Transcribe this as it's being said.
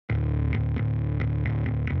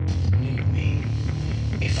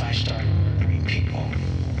If I started murdering people,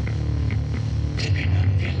 there'd be none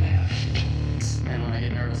of you left. And when I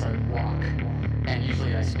get nervous, I walk. And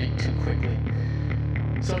usually I speak too quickly.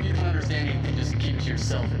 So if you don't understand it, you can just keep it to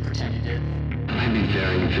yourself and pretend you did. I'd be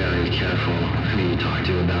very, very careful who you talk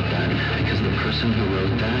to about that, because the person who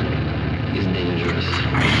wrote that is dangerous.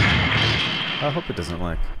 I hope it doesn't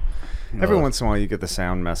like... Every once in a while you get the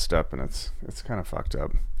sound messed up and it's kind of fucked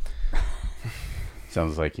up.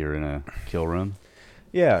 Sounds like you're in a kill room.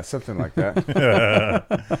 Yeah, something like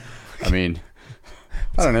that. I mean,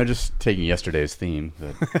 I don't know, just taking yesterday's theme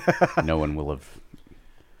that no one will have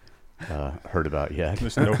heard about yet.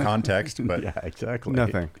 There's no context, but yeah, exactly.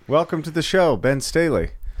 Nothing. Welcome to the show, Ben Staley.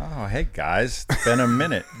 oh, hey guys, it's been a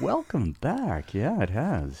minute. Welcome back. Yeah, it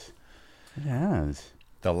has. It has.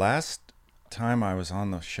 The last time I was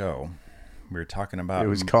on the show, we were talking about... It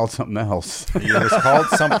was called something else. It was called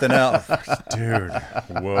something else. Dude,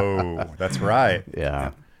 whoa, that's right.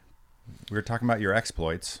 Yeah. We were talking about your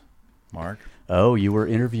exploits, Mark. Oh, you were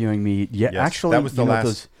interviewing me. Yeah, Yes, actually, that was the you know,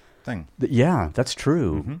 last thing. Yeah, that's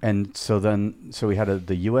true. And so we had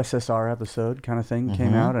the USSR episode kind of thing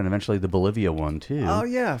came out, and eventually the Bolivia one too. Oh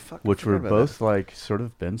yeah, which were both like sort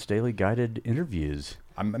of Ben Staley guided interviews.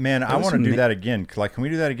 Man, I want to do that again. Like, can we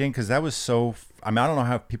do that again? Because that was so... I mean, I don't know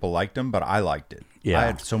how people liked them, but I liked it. Yeah. I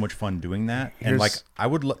had so much fun doing that. And like, I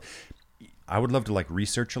would love to like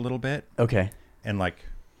research a little bit. Okay. And like,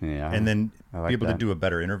 Yeah. and then I like be able that. to do a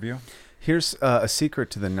better interview. Here's a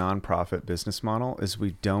secret to the nonprofit business model is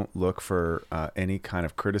we don't look for any kind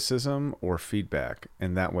of criticism or feedback.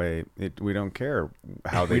 And that way we don't care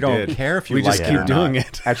how they We don't did. care if you We like just it or keep doing not.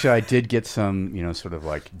 it. Actually, I did get some, sort of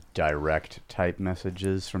like direct type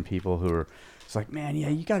messages from people who are, it's like, man, yeah,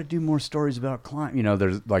 you got to do more stories about climate.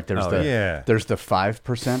 There's the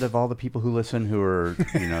 5% of all the people who listen who are,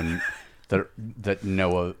 that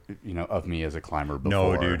know of me as a climber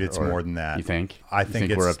before. No, dude, it's more than that. You think? I You think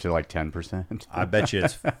we're it's- up to like 10%. I bet you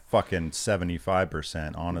it's fucking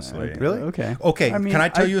 75%, honestly. Really? Okay. Okay, I mean, can I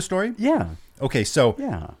tell you a story? Yeah. Okay, so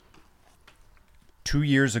Yeah. 2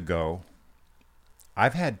 years ago,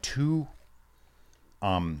 I've had two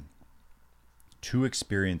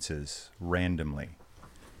experiences randomly.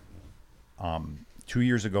 2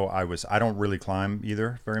 years ago, I don't really climb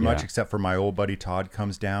either very much, Yeah. except for my old buddy Todd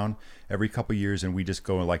comes down every couple of years, and we just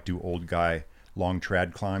go and like do old guy long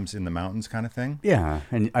trad climbs in the mountains kind of thing. Yeah.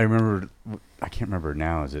 And I can't remember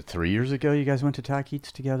now. Is it 3 years ago you guys went to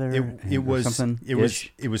Taquitos together? It or was something? it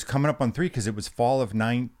was coming up on 3 because it was fall of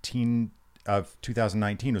 2019.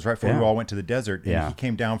 It was right before Yeah. we all went to the desert. And Yeah. he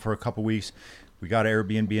came down for a couple weeks. We got an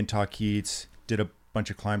Airbnb in Taquitos, did a bunch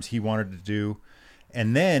of climbs he wanted to do,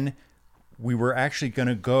 and then we were actually going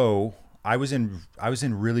to go. I was in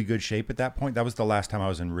really good shape at that point. That was the last time I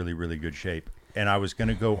was in really, really good shape. And I was going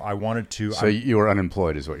to go. I wanted to. So you were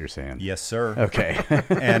unemployed is what you're saying? Yes, sir. Okay.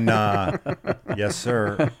 And yes,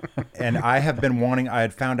 sir. And I have been wanting. I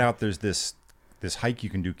had found out there's this hike you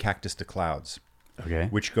can do, Cactus to Clouds, Okay.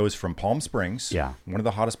 which goes from Palm Springs, Yeah. one of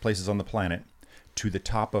the hottest places on the planet, to the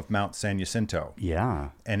top of Mount San Jacinto. Yeah.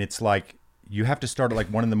 And it's like you have to start at like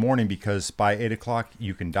 1 a.m. because by 8 o'clock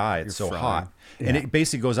you can die. It's so frying. hot. And it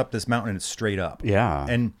basically goes up this mountain and it's straight up. Yeah.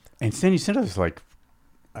 And San Jacinto is like,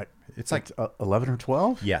 it's like 11 or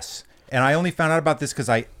 12? yes. And I only found out about this because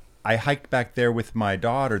I hiked back there with my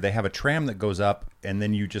daughter. They have a tram that goes up, and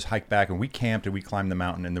then you just hike back. And we camped and we climbed the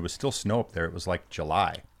mountain, and there was still snow up there. It was like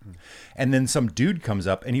July. And then some dude comes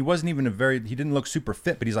up, and he wasn't even he didn't look super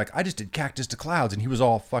fit, but he's like, I just did Cactus to Clouds, and he was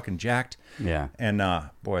all fucking jacked. Yeah. And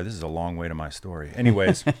boy, this is a long way to my story.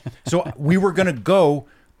 Anyways, so we were gonna go.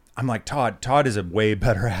 I'm like, Todd is a way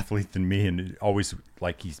better athlete than me, and always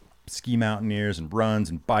like he's ski mountaineers and runs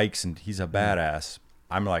and bikes, and he's a badass.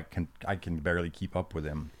 I'm like, I can barely keep up with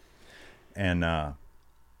him. And I'm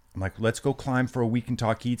like, let's go climb for a week in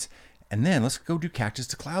Taquitos, and then let's go do Cactus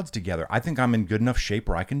to Clouds together. I think I'm in good enough shape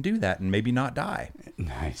where I can do that and maybe not die.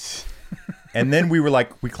 Nice. And then we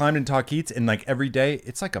climbed in Taquitos, and like every day,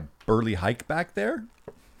 it's like a burly hike back there.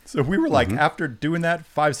 So we were like, after doing that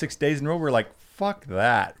 5-6 days in a row, we're like, fuck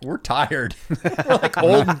that. We're tired. We're like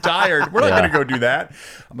old and tired. We're not going to go do that.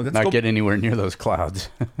 I'm like, Not get anywhere near those clouds.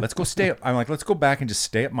 let's go stay up. I'm like, let's go back and just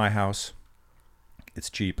stay at my house. It's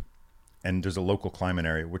cheap. And there's a local climbing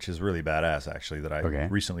area, which is really badass, actually, that I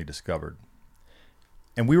recently discovered.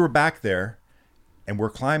 And we were back there, and we're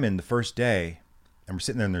climbing the first day, and we're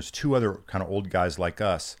sitting there, and there's two other kind of old guys like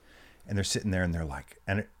us, and they're sitting there, and they're like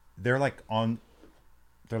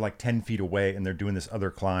 10 feet away, and they're doing this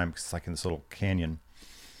other climb, 'cause it's like in this little canyon.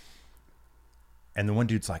 And the one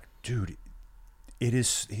dude's like, dude, he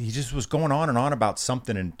just was going on and on about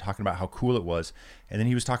something and talking about how cool it was. And then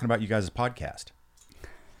he was talking about you guys' podcast.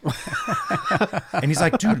 And he's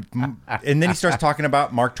like, dude. And then he starts talking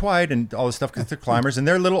about Mark Twight and all this stuff because they're climbers and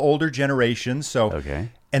they're a little older generation. So, Okay.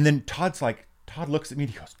 And then Todd looks at me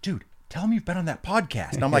and he goes, dude, tell me you've been on that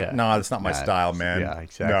podcast. And I'm like, nah, that's not my style, man. Yeah,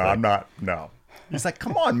 exactly. No, I'm not. No. He's like,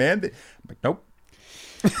 come on, man. I'm like, nope.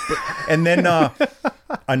 And then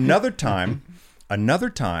another time,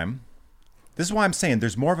 this is why I'm saying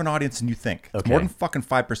there's more of an audience than you think. It's more than fucking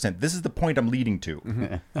 5%. This is the point I'm leading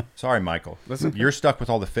to. Sorry, Michael. Listen, you're stuck with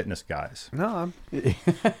all the fitness guys. No,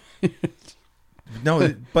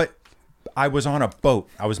 No, but I was on a boat.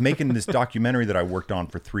 I was making this documentary that I worked on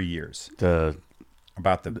for 3 years.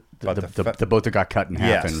 About the boat that got cut in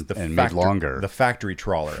half and made longer. The factory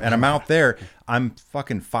trawler. And I'm out there. I'm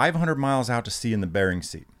fucking 500 miles out to sea in the Bering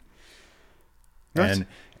Sea. And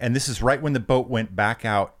this is right when the boat went back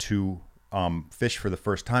out to fish for the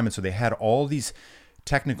first time. And so they had all these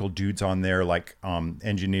technical dudes on there, like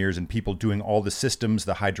engineers and people doing all the systems,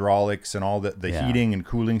 the hydraulics and all the heating and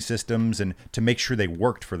cooling systems, and to make sure they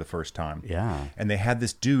worked for the first time. Yeah. And they had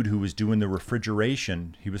this dude who was doing the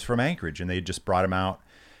refrigeration. He was from Anchorage, and they just brought him out.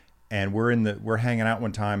 And we're hanging out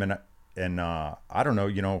one time, and I don't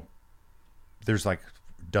know, there's like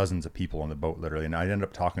dozens of people on the boat literally, and I ended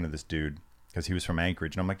up talking to this dude because he was from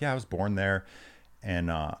Anchorage, and I'm like, yeah, I was born there,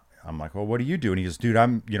 and I'm like, well, what do you do? And he goes, dude,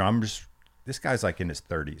 I'm just. This guy's like in his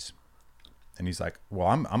 30s, and he's like, well,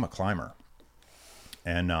 I'm a climber.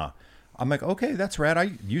 And I'm like, okay, that's rad.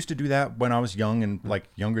 I used to do that when I was young and like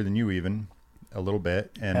younger than you even a little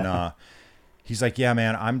bit. And he's like, yeah,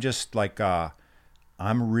 man, I'm just like,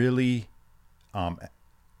 I'm really kind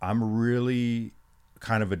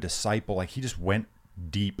of a disciple. Like he just went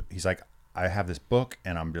deep. He's like, I have this book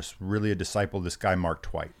and I'm just really a disciple of this guy, Mark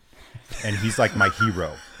Twight. And he's like my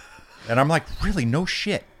hero. And I'm like, really? No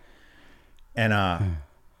shit. And I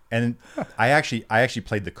actually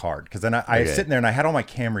played the card because then I was sitting there and I had all my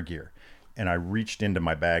camera gear, and I reached into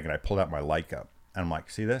my bag and I pulled out my Leica, and I'm like,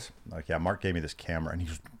 see this? I'm like, yeah, Mark gave me this camera, and he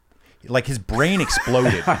was like, his brain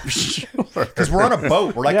exploded because we're on a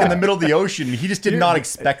boat, we're like in the middle of the ocean, and he just did not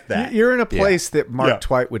expect that. You're in a place that Mark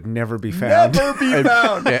Twight would never be found. Never be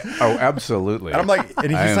found. Oh, absolutely. And I'm like,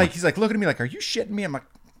 and he's like looking at me like, are you shitting me? I'm like,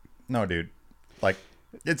 no, dude. Like,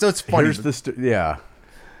 it's funny. Here's the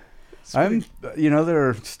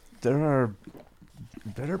there are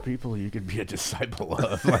better people you could be a disciple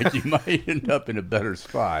of. Like you might end up in a better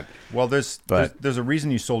spot. Well, there's a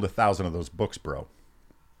reason you sold 1,000 of those books, bro.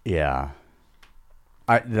 Yeah,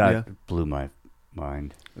 that blew my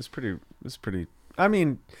mind. It's pretty. I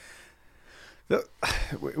mean,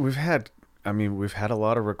 we've had a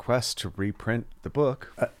lot of requests to reprint the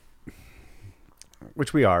book,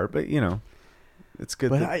 which we are, but it's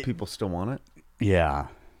good that people still want it. Yeah.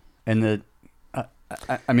 And I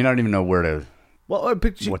mean, I don't even know where to. Well,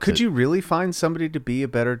 but could you really find somebody to be a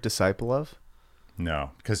better disciple of?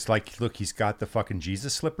 No, because look, he's got the fucking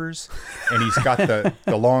Jesus slippers, and he's got the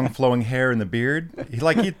long flowing hair and the beard.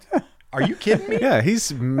 Are you kidding me? Yeah,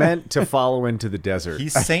 he's meant to follow into the desert.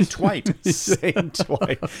 He's Saint Twight. Saint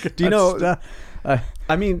Twight. Do you know?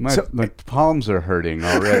 I mean, my palms are hurting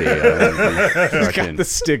already. He's got the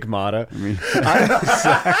stigmata. I mean,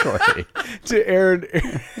 exactly. To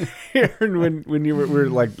Aaron, when we were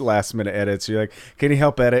like last minute edits, you're like, "Can you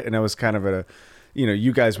help edit?" And I was kind of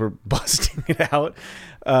you guys were busting it out.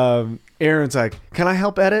 Aaron's like, "Can I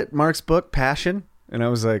help edit Mark's book, Passion?" And I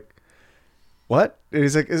was like, "What?" And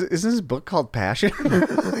he's like, "Isn't this book called Passion?"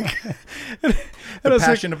 The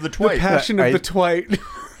Passion of the Twight. The Passion of the Twight.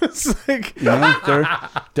 It's like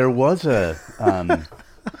there was a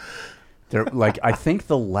I think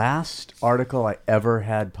the last article I ever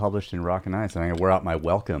had published in Rock and Ice, and I wore out my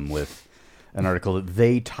welcome with an article that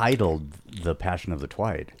they titled "The Passion of the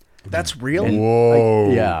Twight." That's real.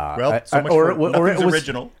 Whoa. Yeah. Well, so much for nothing's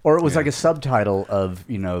original. Or it was like a subtitle of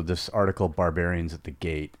this article, "Barbarians at the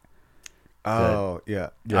Gate." Oh, yeah.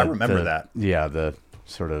 I remember that. Yeah, the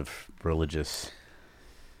sort of religious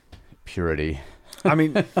purity. I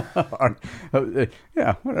mean,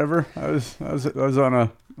 yeah, whatever. I was on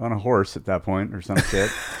a horse at that point or some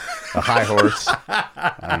shit, a high horse.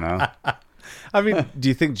 I don't know. I mean, do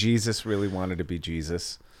you think Jesus really wanted to be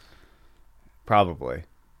Jesus? Probably.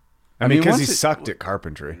 I mean, because he sucked at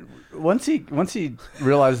carpentry. Once he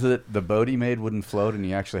realized that the boat he made wouldn't float, and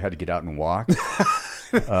he actually had to get out and walk.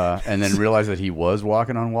 And then realized that he was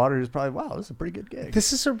walking on water. He was probably, wow, this is a pretty good gig.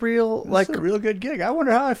 This is a real, a real good gig. I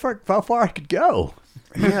wonder how far I could go.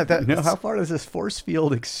 Yeah, how far does this force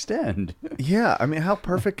field extend? Yeah, I mean, how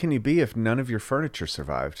perfect can you be if none of your furniture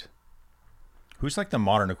survived? Who's like the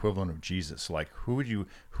modern equivalent of Jesus? Like, who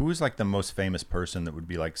is like the most famous person that would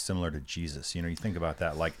be like similar to Jesus? You think about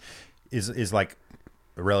that. Like, is like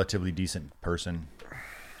a relatively decent person,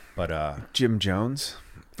 but Jim Jones.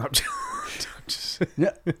 I'm just-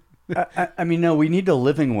 Yeah. I mean, no, we need a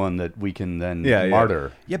living one that we can then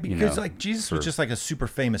martyr. yeah, because like Jesus was just like a super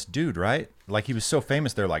famous dude, right? Like he was so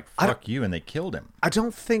famous, they're like, fuck you, and they killed him. I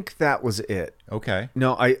don't think that was it. Okay.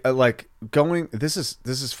 No, I like going. This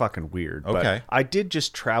is fucking weird. But Okay. I did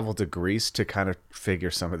just travel to Greece to kind of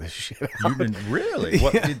figure some of this shit out. You've been really?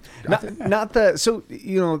 What, Yeah. Not that. So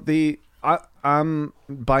I'm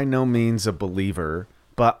by no means a believer,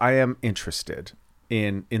 but I am interested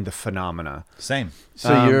in the phenomena. Same.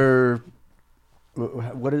 So you're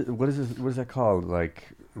what is that called?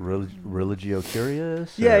 Like religio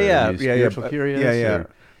curious? Or are you spiritual curious? Yeah.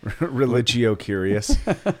 Religio curious.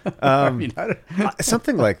 I mean,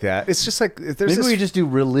 Something like that. It's just like there's maybe this we just do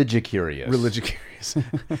religious curious. religion curious.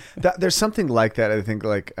 There's something like that. I think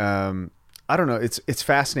like I don't know. It's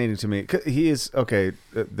fascinating to me. He is okay.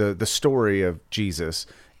 The story of Jesus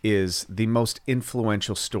is the most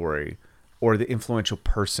influential story, or the influential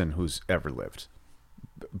person who's ever lived.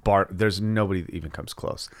 There's nobody that even comes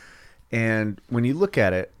close. And when you look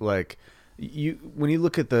at it, like when you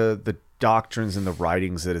look at the doctrines and the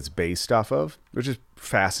writings that it's based off of, which is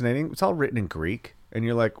fascinating. It's all written in Greek, and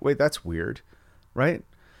you're like, wait, that's weird, right?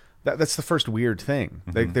 That's the first weird thing.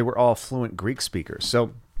 They were all fluent Greek speakers.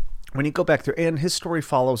 So when you go back through, and his story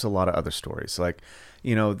follows a lot of other stories, like,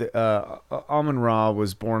 Amun-Ra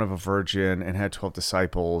was born of a virgin and had 12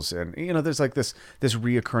 disciples, and there's like this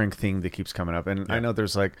reoccurring thing that keeps coming up. And I know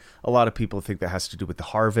there's like a lot of people think that has to do with the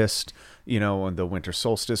harvest, and the winter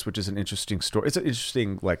solstice, which is an interesting story. It's an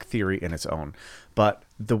interesting like theory in its own. But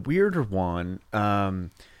the weirder one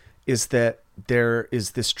is that there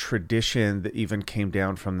is this tradition that even came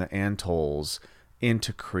down from the Anatoles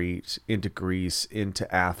into Crete, into Greece,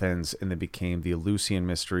 into Athens, and then became the Eleusinian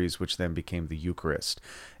mysteries, which then became the Eucharist.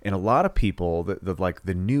 And a lot of people,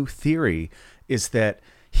 the new theory is that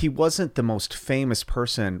he wasn't the most famous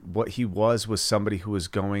person. What he was somebody who was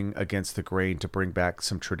going against the grain to bring back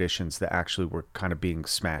some traditions that actually were kind of being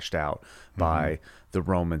smashed out by the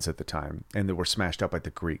Romans at the time, and that were smashed out by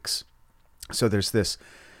the Greeks. So there's this,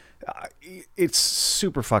 it's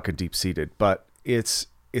super fucking deep-seated, but it's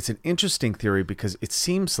an interesting theory because it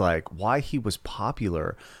seems like why he was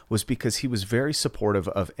popular was because he was very supportive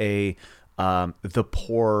of the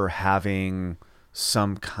poor having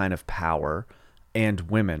some kind of power,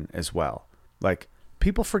 and women as well. Like,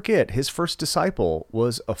 people forget his first disciple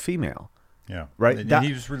was a female. Yeah. Right? And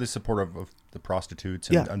he was really supportive of the prostitutes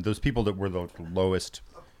and those people that were the lowest.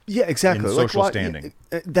 Yeah, exactly. In social standing.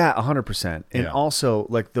 That 100%. And Yeah. also,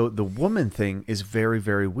 like, the woman thing is very,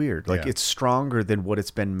 very weird. Like, Yeah. it's stronger than what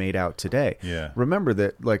it's been made out today. Yeah. Remember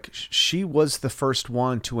that, like, she was the first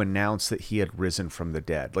one to announce that he had risen from the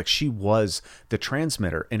dead. Like, she was the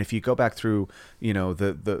transmitter. And if you go back through,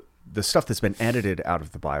 the stuff that's been edited out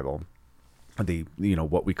of the Bible,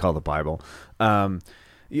 what we call the Bible,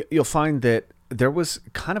 you'll find that there was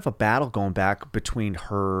kind of a battle going back between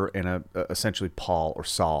her and essentially Paul or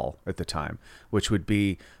Saul at the time, which would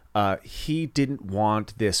be he didn't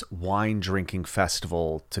want this wine drinking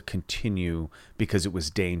festival to continue because it was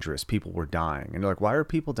dangerous. People were dying. And they're like, why are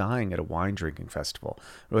people dying at a wine drinking festival?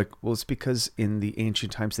 They're like, well, it's because in the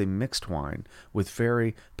ancient times they mixed wine with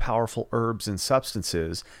very powerful herbs and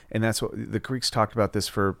substances. And that's what the Greeks talked about this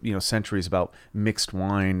for, centuries, about mixed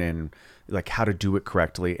wine and like how to do it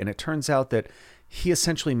correctly. And it turns out that he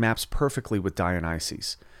essentially maps perfectly with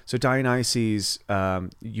Dionysus. So Dionysus,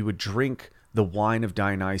 you would drink the wine of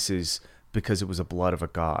Dionysus because it was the blood of a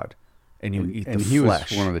god, and you eat the he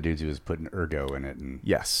flesh. was one of the dudes who was putting ergo in it. And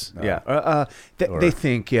Yes, they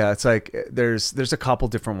think it's like there's a couple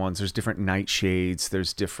different ones. There's different nightshades.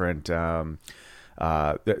 There's different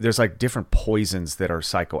there's like different poisons that are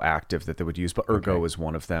psychoactive that they would use, but ergo is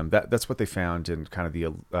one of them. That's what they found in kind of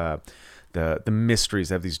the mysteries.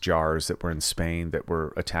 They have these jars that were in Spain that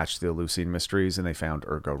were attached to the Eleusinian mysteries, and they found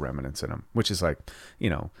ergo remnants in them, which is like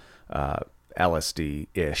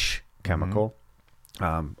LSD-ish chemical.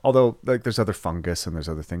 Although like there's other fungus and there's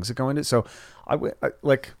other things that go into it. So I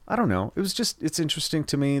don't know. It's interesting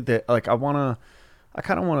to me that like I want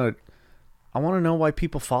to know why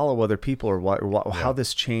people follow other people, or how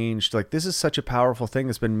this changed. Like, this is such a powerful thing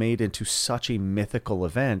that's been made into such a mythical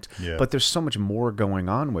event, but there's so much more going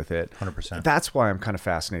on with it. 100%. That's why I'm kind of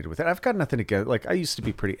fascinated with it. I've got nothing against, like, I used to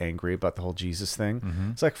be pretty angry about the whole Jesus thing.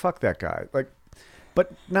 It's like, fuck that guy. Like,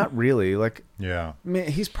 but not really. Like, Yeah. man,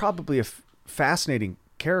 he's probably a fascinating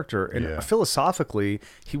character, and philosophically,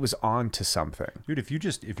 he was on to something. Dude, if you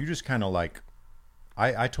just kind of like,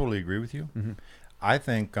 I totally agree with you. I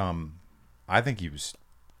think he was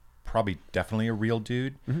probably definitely a real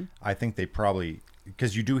dude. I think they probably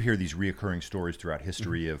because you do hear these reoccurring stories throughout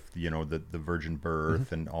history of the virgin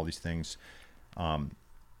birth and all these things.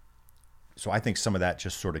 So I think some of that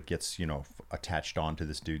just sort of gets attached onto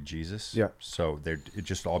this dude Jesus. Yeah. So it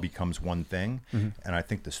just all becomes one thing, and I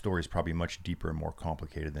think the story is probably much deeper and more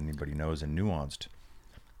complicated than anybody knows and nuanced.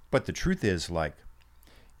 But the truth is, like,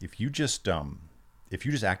 if you just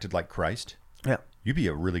acted like Christ, Yeah. you'd be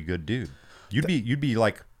a really good dude. You'd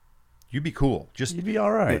be cool. Just You'd be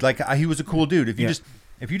all right. Like he was a cool dude. If you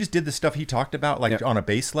just did the stuff he talked about, like Yeah. on a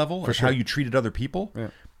base level, For how sure. you treated other people, Yeah.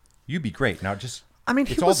 you'd be great. Now just I mean,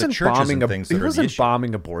 he it's all the wasn't churches bombing. and things He that are the wasn't issue.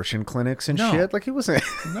 bombing abortion clinics and No. shit. Like he wasn't.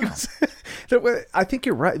 I think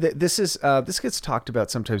you're right. This gets talked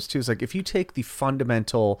about sometimes too. It's like if you take the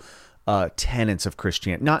fundamental tenets of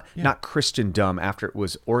Christianity, not Christendom after it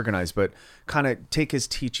was organized, but kind of take his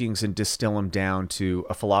teachings and distill them down to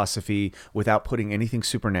a philosophy without putting anything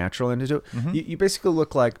supernatural into it. You basically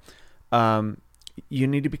look like. You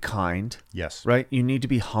need to be kind. Yes. Right? You need to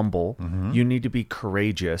be humble. You need to be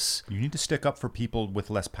courageous. You need to stick up for people with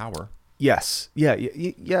less power. Yes. Yeah.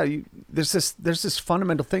 There's this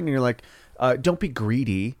fundamental thing, and you're like, don't be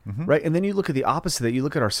greedy, right? And then you look at the opposite of that. You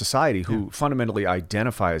look at our society, who fundamentally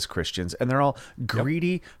identify as Christians, and they're all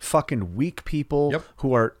greedy, fucking weak people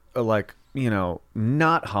who are like,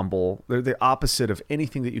 not humble. They're the opposite of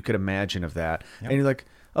anything that you could imagine of that. And you're like,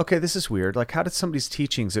 okay, this is weird. Like, how did somebody's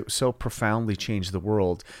teachings that so profoundly changed the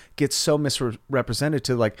world get so misrepresented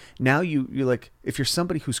to, like, now you're like, if you're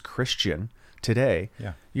somebody who's Christian today,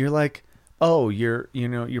 you're like, oh, you're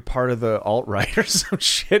part of the alt-right or some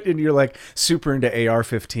shit, and you're like super into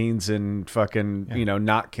AR-15s and fucking,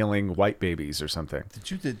 not killing white babies or something.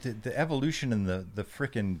 The evolution and the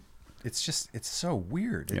frickin', it's so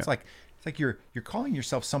weird. It's like you're calling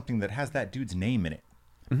yourself something that has that dude's name in it,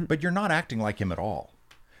 but you're not acting like him at all.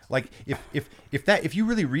 Like if you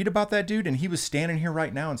really read about that dude and he was standing here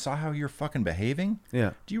right now and saw how you're fucking behaving,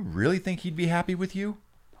 do you really think he'd be happy with you?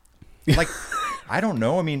 Like, I don't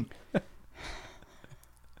know. I mean,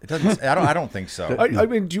 it doesn't. I don't think so. I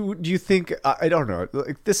mean, do you think? I don't know.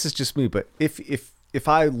 Like, this is just me, but if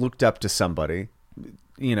I looked up to somebody,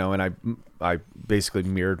 and I basically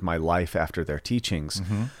mirrored my life after their teachings.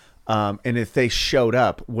 And if they showed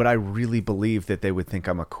up, would I really believe that they would think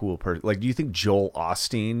I'm a cool person? Like, do you think Joel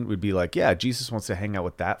Osteen would be like, yeah, Jesus wants to hang out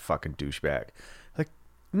with that fucking douchebag? Like,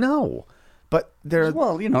 no. But they're...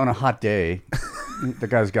 Well, on a hot day, the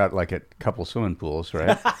guy's got like a couple swimming pools,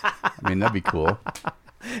 right? I mean, that'd be cool.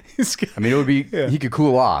 I mean, it would be... He could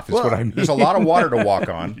cool off, is what I mean. There's a lot of water to walk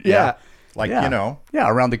on. Yeah. Like, Yeah,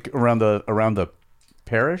 around the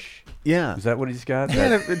parish. Yeah. Is that what he's got?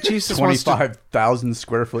 Yeah, Jesus wants to... 25,000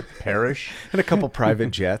 square foot parish. And a couple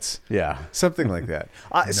private jets. Yeah. Something like that.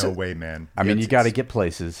 No way, man. I mean, you got to get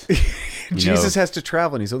places. Jesus has to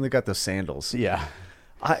travel, and he's only got those sandals. Yeah.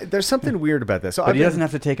 There's something weird about this. So But he doesn't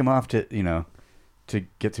have to take them off to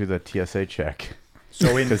get through the TSA check.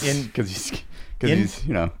 So because he's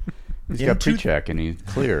got pre-check and he's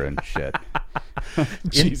clear and shit.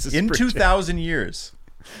 in 2,000 years,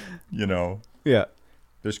 Yeah.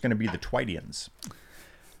 there's going to be the Twitians,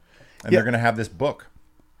 and they're going to have this book.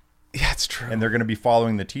 Yeah, it's true. And they're going to be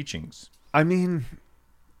following the teachings. I mean,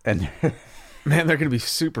 And man, they're going to be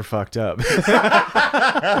super fucked up.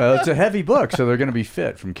 well, it's a heavy book, so they're going to be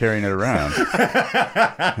fit from carrying it around.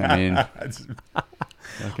 I mean,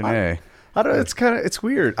 fucking A. I don't know. It's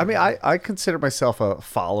weird. I mean, I consider myself a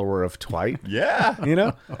follower of Twite. Yeah.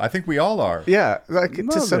 I think we all are. Yeah, like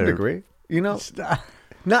No, to some they're- degree.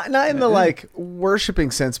 Not in the like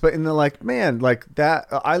worshiping sense, but in the like, man, like that.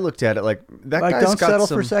 I looked at it like that Like, guy's don't got settle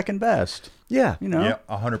some, for second best. Yeah, Yeah,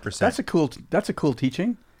 100%. That's a cool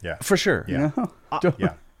teaching. Yeah. for sure. Yeah. Don't-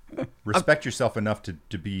 Yeah. Respect yourself enough to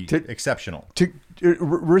be exceptional. To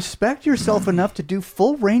respect yourself enough to do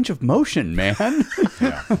full range of motion, man.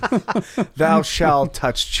 Yeah. Thou shalt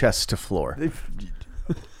touch chest to floor.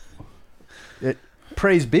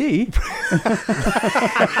 Praise be.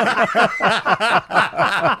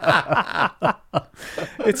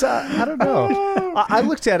 It's I don't know. I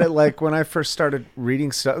looked at it like when I first started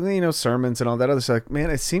reading stuff, sermons and all that other stuff. Like, man,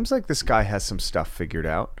 it seems like this guy has some stuff figured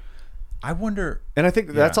out. I wonder. And I think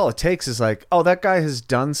that's all it takes is like, oh, that guy has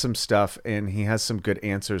done some stuff and he has some good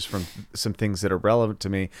answers from some things that are relevant to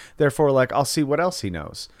me. Therefore, like, I'll see what else he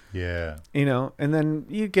knows. Yeah. And then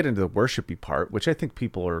you get into the worshipy part, which I think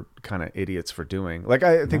people are kind of idiots for doing. Like,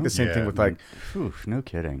 I think the same thing with like, Oof, no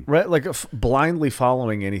kidding. right? Like blindly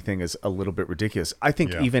following anything is a little bit ridiculous. I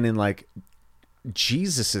think even in like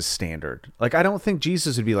Jesus's standard, like, I don't think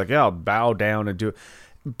Jesus would be like, yeah, I'll bow down and do it.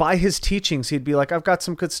 By his teachings, he'd be like, I've got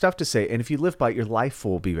some good stuff to say. And if you live by it, your life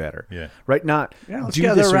will be better. Yeah. Right? Not Yeah, let's do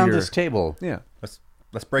gather this or around you're- this table. Yeah.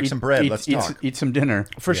 Let's break some bread. Let's eat, talk. Eat some dinner.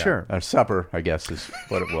 For sure. Supper, I guess, is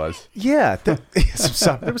what it was. Yeah, there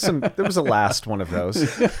was a last one of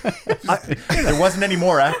those. There wasn't any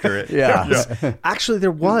more after it. Yeah. Actually,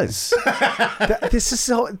 there was. This is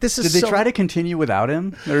Did they try to continue without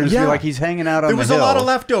him? Or is it like he's hanging out on There the was hill? a lot of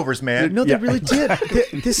leftovers, man. No, they really did.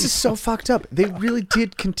 This is so fucked up. They really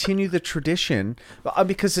did continue the tradition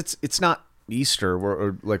because it's not Easter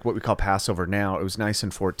or like what we call Passover now. It was nice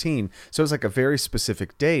in 14, so it was like a very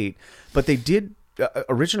specific date. But they did.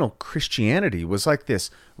 Original Christianity was like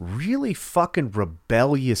this really fucking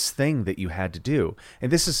rebellious thing that you had to do,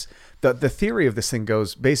 and this is the theory of this thing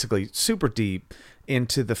goes basically super deep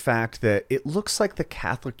into the fact that it looks like the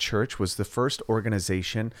Catholic Church was the first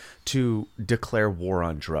organization to declare war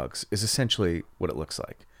on drugs. Is essentially what it looks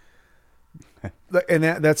like, and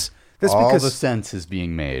that's all because the sense is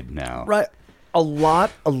being made now. right. A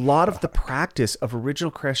lot of the practice of original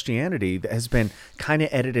Christianity that has been kind of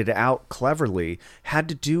edited out cleverly had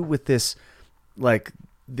to do with this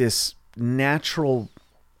natural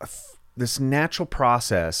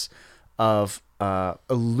process of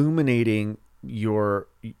illuminating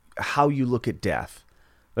how you look at death.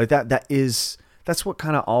 Like that's what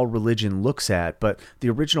kind of all religion looks at. But the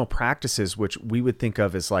original practices, which we would think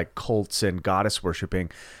of as like cults and goddess worshiping,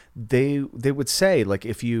 they would say like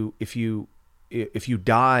if you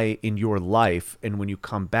die in your life and when you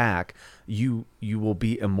come back, you will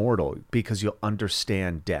be immortal because you'll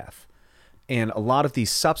understand death. And a lot of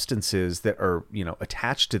these substances that are,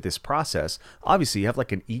 attached to this process, obviously you have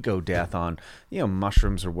like an ego death on,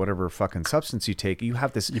 mushrooms or whatever fucking substance you take. You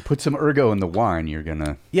have this. You put some ergo in the wine, you're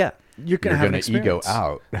gonna. Yeah, you're gonna have an ego experience.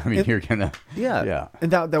 out. I mean, you're gonna. Yeah.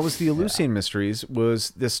 And that was the Eleusinian Mysteries, was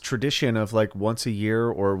this tradition of like once a year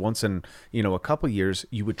or once in, a couple years,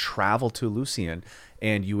 you would travel to Eleusinian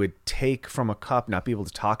and you would take from a cup, not be able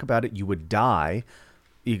to talk about it. You would die,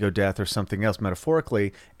 ego death or something else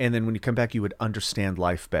metaphorically. And then when you come back, you would understand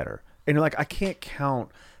life better. And you're like, I can't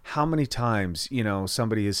count how many times,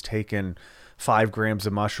 somebody has taken 5 grams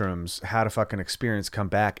of mushrooms, had a fucking experience, come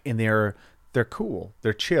back, and they're cool.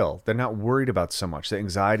 They're chill. They're not worried about so much. The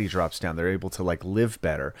anxiety drops down. They're able to like live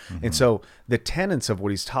better. Mm-hmm. And so the tenets of what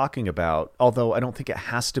he's talking about, although I don't think it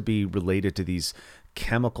has to be related to these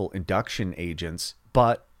chemical induction agents,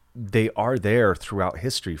 but they are there throughout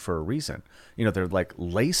history for a reason. They're like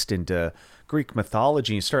laced into Greek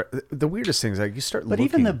mythology. The weirdest things, like you start But looking.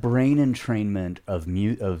 even the brain entrainment of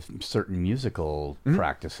certain musical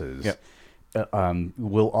practices. Yep.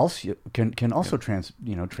 Will also can also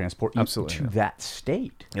transport you Absolutely, to that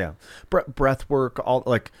state. Yeah, breath work, all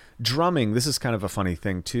like drumming. This is kind of a funny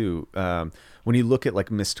thing too. When you look at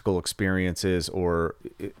like mystical experiences, or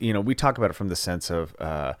we talk about it from the sense of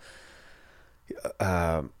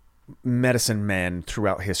medicine men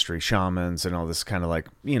throughout history, shamans, and all this kind of like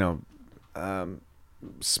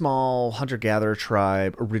small hunter-gatherer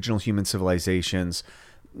tribe, original human civilizations.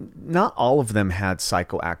 Not all of them had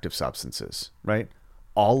psychoactive substances, right?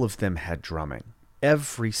 All of them had drumming.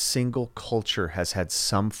 Every single culture has had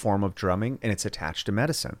some form of drumming, and it's attached to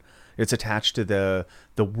medicine. It's attached to the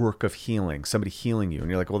work of healing, somebody healing you. And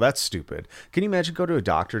you're like, well, that's stupid. Can you imagine go to a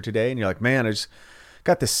doctor today and you're like, man, I just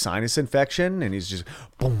got this sinus infection, and he's just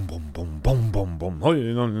boom, boom, boom, boom, boom, boom.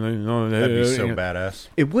 That'd be so badass.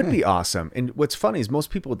 It would be awesome. And what's funny is most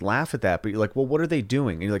people would laugh at that, but you're like, well, what are they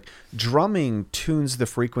doing? And you're like, drumming tunes the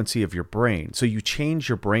frequency of your brain. So you change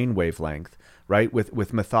your brain wavelength, right?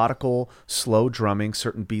 With methodical, slow drumming,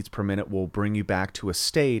 certain beats per minute will bring you back to a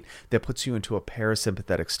state that puts you into a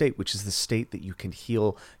parasympathetic state, which is the state that you can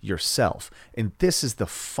heal yourself. And this is the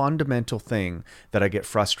fundamental thing that I get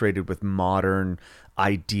frustrated with modern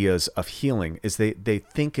ideas of healing, is they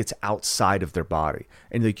think it's outside of their body.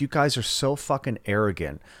 And like, you guys are so fucking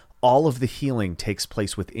arrogant. All of the healing takes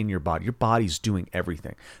place within your body. Your body's doing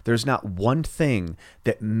everything. There's not one thing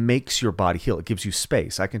that makes your body heal. It gives you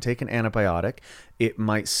space. I can take an antibiotic. It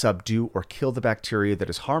might subdue or kill the bacteria that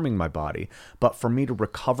is harming my body. But for me to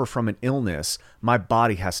recover from an illness, my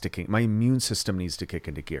body has to kick. My immune system needs to kick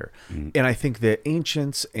into gear. Mm. And I think the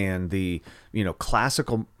ancients and the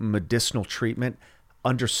classical medicinal treatment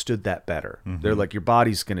understood that better. Mm-hmm. They're like, your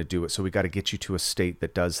body's going to do it, so we got to get you to a state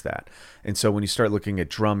that does that. And so when you start looking at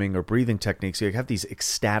drumming or breathing techniques, you have these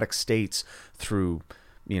ecstatic states through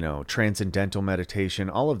transcendental meditation.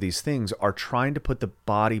 All of these things are trying to put the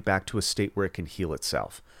body back to a state where it can heal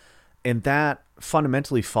itself. And that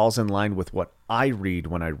fundamentally falls in line with what I read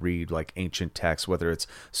when I read like ancient texts, whether it's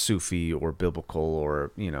Sufi or biblical or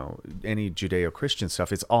any Judeo-Christian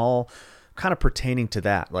stuff. It's all kind of pertaining to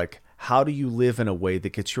that. Like, how do you live in a way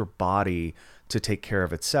that gets your body to take care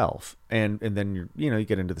of itself. And then you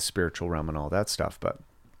get into the spiritual realm and all that stuff, but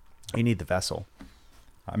you need the vessel.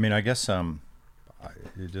 I mean, I guess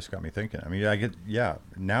it just got me thinking. I mean,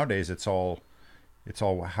 nowadays it's all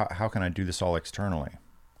how can I do this all externally?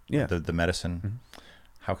 Yeah. The medicine.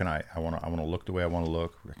 How can I want to look the way I want to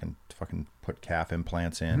look. I can fucking put calf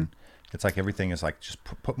implants in. It's like everything is like just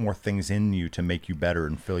put more things in you to make you better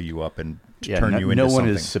and fill you up and turn you into something. No one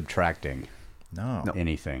is subtracting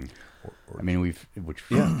anything. I mean, which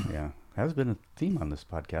has been a theme on this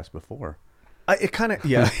podcast before. It kind of,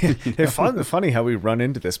 it's funny how we run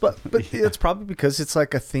into this, but it's probably because it's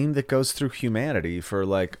like a theme that goes through humanity for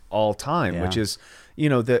like all time, which is,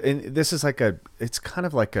 this is like it's kind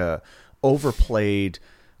of like a overplayed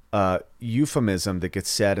euphemism that gets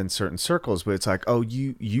said in certain circles, but it's like, oh,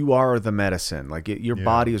 you are the medicine, like your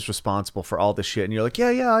body is responsible for all this shit, and you're like,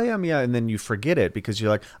 yeah, I am, and then you forget it because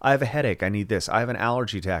you're like, I have a headache, I need this, I have an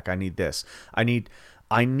allergy attack, I need this,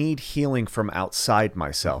 I need healing from outside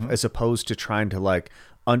myself, as opposed to trying to like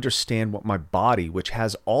understand what my body, which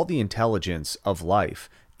has all the intelligence of life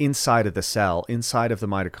inside of the cell, inside of the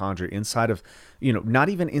mitochondria, inside of, not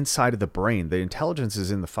even inside of the brain, the intelligence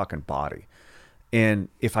is in the fucking body. And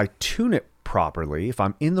if I tune it properly, if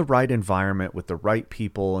I'm in the right environment with the right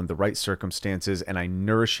people and the right circumstances, and I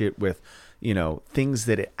nourish it with, things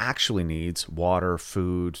that it actually needs, water,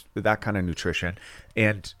 food, that kind of nutrition,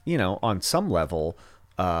 and, on some level,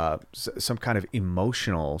 some kind of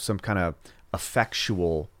emotional, some kind of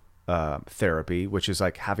affectual therapy, which is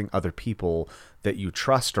like having other people that you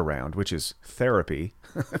trust around, which is therapy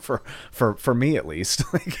for me at least.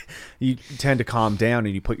 Like, you tend to calm down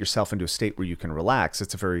and you put yourself into a state where you can relax.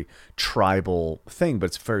 It's a very tribal thing, but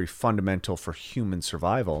it's very fundamental for human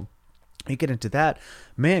survival. You get into that,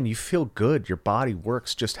 man, you feel good. Your body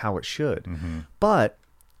works just how it should. But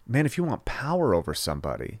man, if you want power over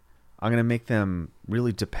somebody, I'm going to make them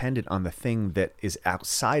really dependent on the thing that is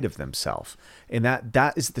outside of themselves. And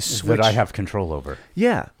that is the switch that I have control over.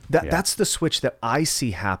 Yeah. That's the switch that I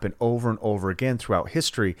see happen over and over again throughout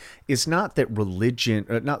history. Is not that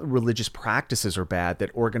not religious practices are bad,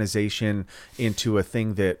 that organization into a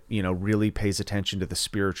thing that, really pays attention to the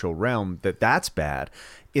spiritual realm, that's bad.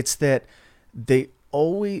 It's that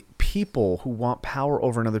people who want power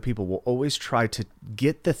over another people will always try to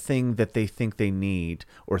get the thing that they think they need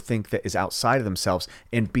or think that is outside of themselves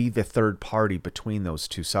and be the third party between those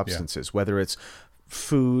two substances, whether it's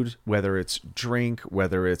food, whether it's drink,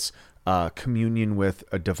 whether it's communion with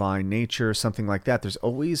a divine nature, something like that. There's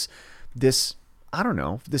always this,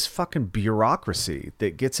 this fucking bureaucracy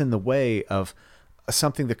that gets in the way of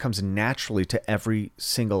something that comes naturally to every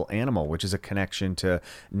single animal, which is a connection to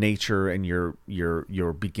nature and your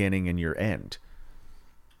beginning and your end.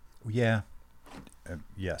 Yeah.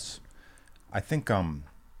 Yes. I think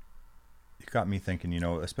it got me thinking,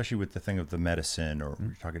 especially with the thing of the medicine, or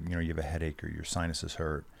you're talking, you have a headache or your sinuses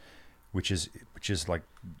hurt, which is like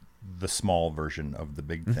the small version of the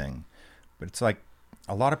big thing. But it's like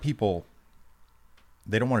a lot of people,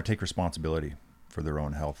 they don't want to take responsibility for their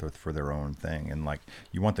own health or for their own thing. And like,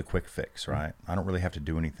 you want the quick fix, right? I don't really have to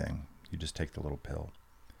do anything. You just take the little pill.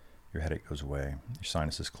 Your headache goes away. Your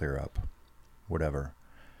sinuses clear up, whatever.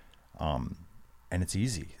 And it's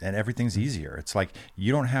easy, and everything's easier. It's like,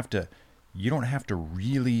 you don't have to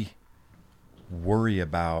really worry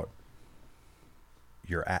about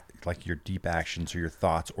your deep actions or your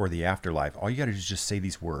thoughts or the afterlife. All you got to do is just say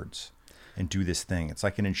these words and do this thing. It's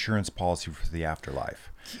like an insurance policy for the afterlife.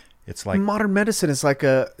 It's like modern medicine is like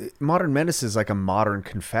a modern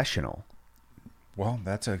confessional. Well,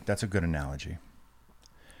 that's a good analogy.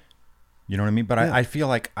 You know what I mean? But yeah. I feel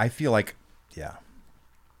like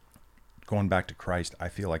going back to Christ, I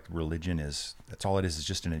feel like religion that's all it is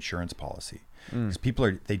just an insurance policy. Because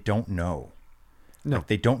people they don't know. No. Like,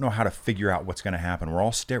 they don't know how to figure out what's going to happen.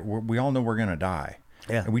 We all know we're going to die.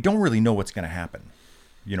 Yeah. And we don't really know what's going to happen.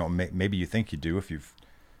 Maybe you think you do if you've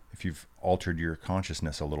altered your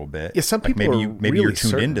consciousness a little bit. Yeah, some people maybe you're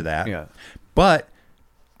tuned certain. Into that. Yeah. But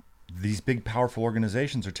these big powerful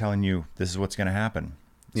organizations are telling you this is what's going to happen.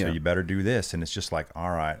 So you better do this, and it's just like,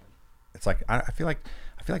 all right. It's like I feel like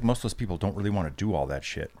most of those people don't really want to do all that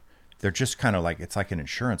shit. They're just kind of like, it's like an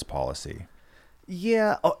insurance policy.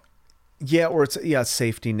 Yeah. Or it's a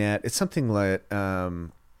safety net. It's something like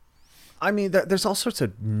there's all sorts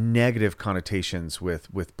of negative connotations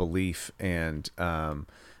with belief and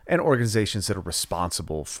organizations that are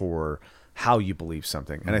responsible for how you believe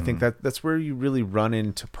something. And I think that's where you really run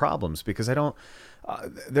into problems, because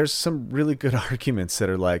there's some really good arguments that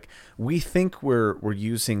are like, we think we're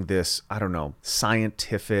using this,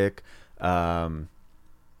 scientific,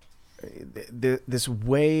 this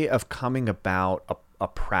way of coming about a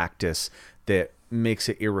practice that makes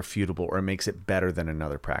it irrefutable or makes it better than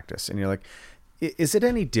another practice. And you're like, is it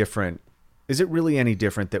any different? Is it really any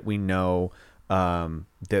different that we know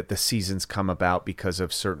that the seasons come about because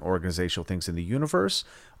of certain organizational things in the universe?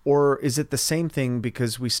 Or is it the same thing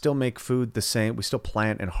because we still make food the same, we still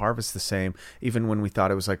plant and harvest the same, even when we thought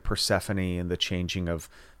it was like Persephone and the changing of,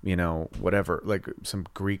 whatever, like some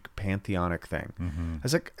Greek pantheonic thing. I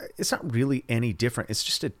was like, it's not really any different. It's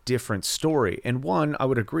just a different story. And one, I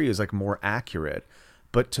would agree, is like more accurate,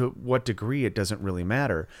 but to what degree it doesn't really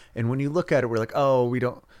matter. And when you look at it, we're like, oh, we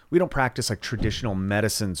don't practice like traditional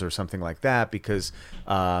medicines or something like that because,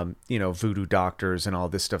 voodoo doctors and all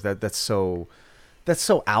this stuff, that's so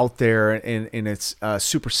out there and it's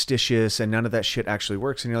superstitious and none of that shit actually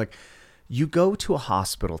works. And you're like, you go to a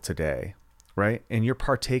hospital today, right? And you're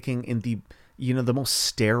partaking in the most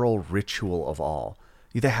sterile ritual of all.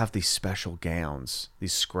 They have these special gowns,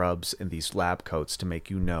 these scrubs and these lab coats to make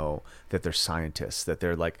you know that they're scientists, that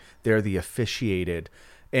they're the officiated.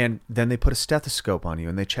 And then they put a stethoscope on you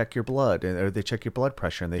and they check your blood or they check your blood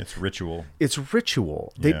pressure and it's ritual. It's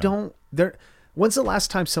ritual. When's the last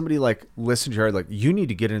time somebody like listened to your heart, like, you need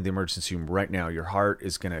to get into the emergency room right now. Your heart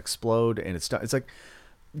is going to explode. And it's like,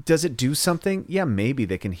 does it do something? Yeah, maybe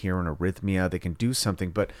they can hear an arrhythmia. They can do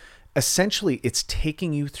something. But essentially, it's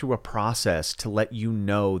taking you through a process to let you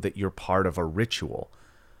know that you're part of a ritual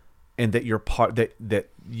and that you're part,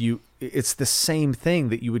 it's the same thing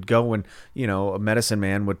that you would go and, a medicine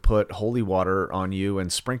man would put holy water on you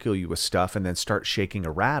and sprinkle you with stuff and then start shaking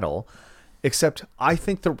a rattle. Except I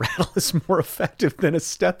think the rattle is more effective than a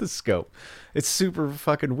stethoscope. It's super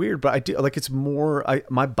fucking weird, but I do like, it's more,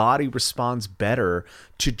 my body responds better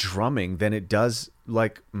to drumming than it does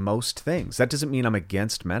like most things. That doesn't mean I'm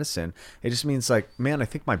against medicine. It just means like, man, I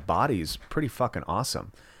think my body is pretty fucking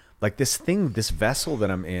awesome. Like this vessel that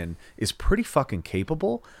I'm in is pretty fucking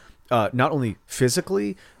capable, not only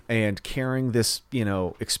physically and carrying this,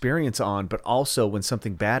 experience on, but also when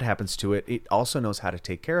something bad happens to it, it also knows how to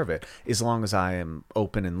take care of it as long as I am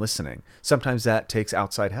open and listening. Sometimes that takes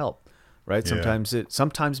outside help, right? Yeah.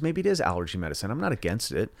 Sometimes maybe it is allergy medicine. I'm not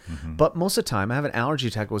against it, but most of the time I have an allergy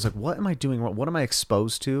attack. I was like, what am I doing wrong? What am I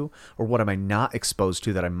exposed to? Or what am I not exposed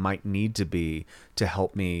to that I might need to be to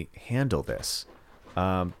help me handle this?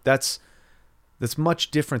 That's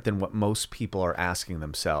much different than what most people are asking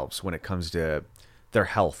themselves when it comes to their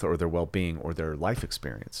health or their well-being or their life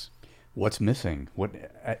experience. What's missing? What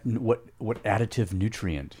additive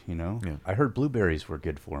nutrient? Yeah. I heard blueberries were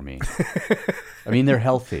good for me. I mean, they're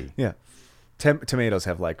healthy. Yeah, tomatoes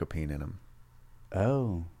have lycopene in them.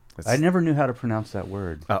 Oh, I never knew how to pronounce that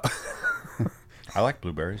word. Oh. I like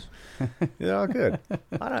blueberries. Yeah, good.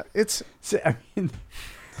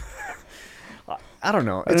 I don't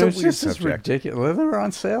know. It's a weird just subject. ridiculous. They're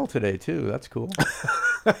on sale today too. That's cool.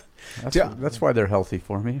 That's why they're healthy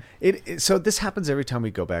for me. So this happens every time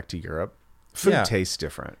we go back to Europe. Food tastes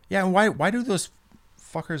different. Yeah, and why do those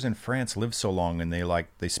fuckers in France live so long and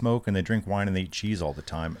they smoke and they drink wine and they eat cheese all the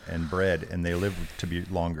time and bread and they live to be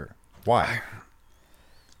longer? Why?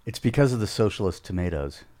 It's because of the socialist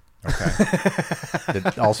tomatoes. Okay.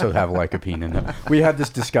 That also have lycopene in them. We had this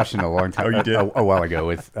discussion a long time a while ago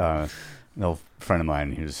with an old friend of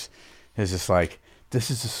mine who's just like, this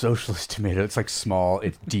is a socialist tomato. It's like small,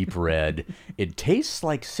 it's deep red. It tastes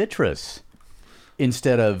like citrus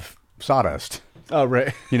instead of sawdust. Oh,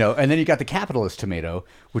 right. And then you got the capitalist tomato,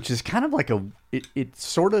 which is kind of like it's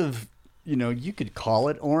sort of, you could call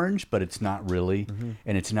it orange, but it's not really. Mm-hmm.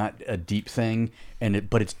 And it's not a deep thing,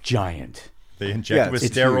 but it's giant. They inject it with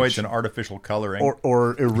steroids and artificial coloring.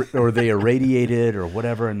 Or they irradiate it or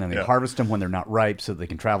whatever, and then they harvest them when they're not ripe so they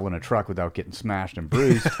can travel in a truck without getting smashed and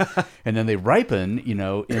bruised. And then they ripen,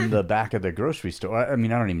 in the back of the grocery store. I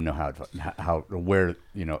mean, I don't even know where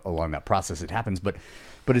along that process it happens, but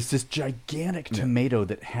it's this gigantic tomato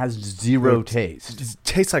that has zero taste. It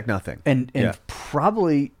tastes like nothing. And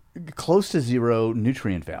probably close to zero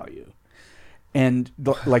nutrient value. And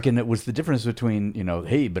and it was the difference between,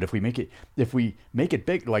 hey, but if we make it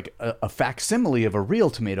big, like a facsimile of a real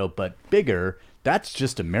tomato, but bigger, that's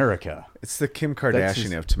just America. It's the Kim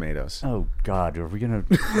Kardashian of tomatoes. Oh God, are we gonna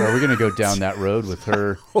go down that road with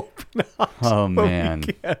her? Hope not. Oh man,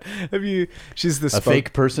 she's the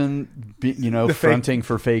fake person, fronting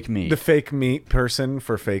for fake meat. The fake meat person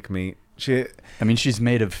for fake meat. She's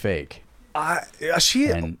made of fake.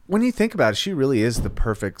 When you think about it, she really is the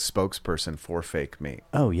perfect spokesperson for fake meat.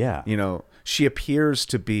 Oh yeah. She appears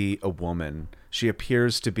to be a woman. She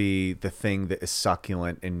appears to be the thing that is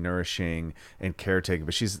succulent and nourishing and caretaking,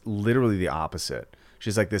 but she's literally the opposite.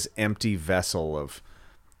 She's like this empty vessel of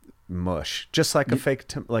mush, just like a fake,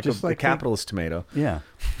 like a capitalist tomato. Yeah.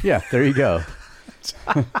 Yeah. There you go.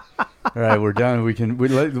 All right, we're done. We can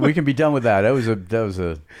be done with that. That was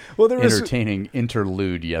a Well, there was entertaining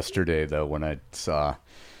interlude yesterday, though, when I saw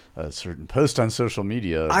a certain post on social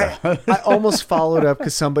media. I almost followed up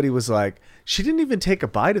because somebody was like, she didn't even take a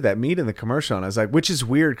bite of that meat in the commercial. And I was like, which is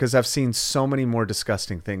weird because I've seen so many more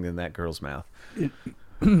disgusting things than that girl's mouth.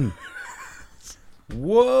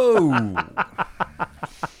 Whoa. That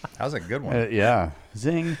was a good one. Yeah.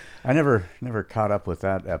 Zing. I never caught up with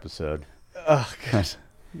that episode. Oh, God.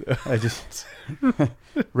 I just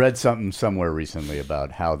read something somewhere recently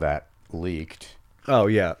about how that leaked. Oh,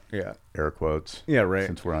 yeah. Yeah. Air quotes. Yeah, right.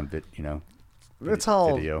 Since we're on That's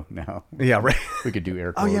all video now. Yeah, right. We could do air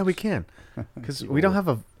Oh, quotes. yeah, we can. Because we don't have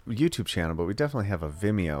a YouTube channel, but we definitely have a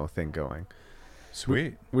Vimeo thing going.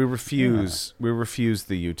 Sweet. We refuse the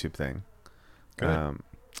YouTube thing. Good.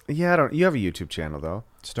 Yeah, you have a YouTube channel though.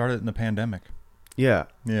 Started in the pandemic. Yeah.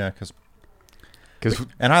 Yeah,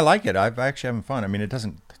 and I like it. I've actually having fun. I mean,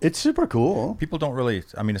 It's super cool. people don't really,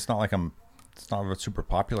 I mean, it's not super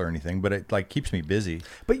popular or anything, but it like keeps me busy.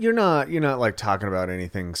 But you're not like talking about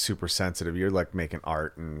anything super sensitive. You're like making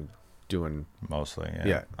art and doing Mostly. Yeah.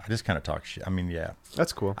 Yeah. I just kind of talk shit. I mean, yeah.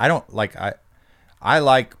 That's cool. I don't like, I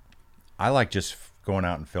like just going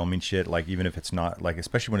out and filming shit, like even if it's not like,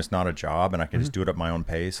 especially when it's not a job and I can just do it at my own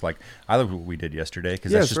pace. Like I love what we did yesterday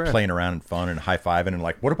because that's it's just rad. playing around and fun and high-fiving and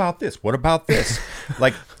like, what about this? What about this?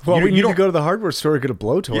 Like, Well, we need to don't go to the hardware store and get a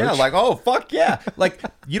blowtorch. Yeah, like, oh, fuck yeah. Like,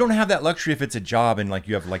 you don't have that luxury if it's a job and, like,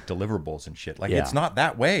 you have, like, deliverables and shit. Like, Yeah. it's not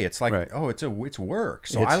that way. It's like, Right. oh, it's work.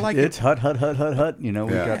 So It's, I like it's it. hut. You know,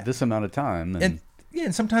 we Yeah. got this amount of time. And, yeah,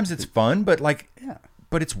 and sometimes it's fun, but, like, Yeah.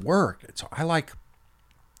 but it's work. I like,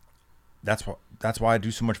 that's why I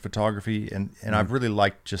do so much photography. And I've really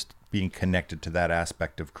liked just being connected to that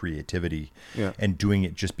aspect of creativity Yeah. and doing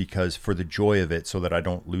it just because for the joy of it so that I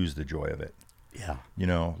don't lose the joy of it. Yeah. You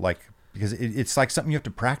know, like, because it's like something you have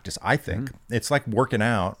to practice, I think. It's like working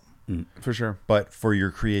out. For sure. But for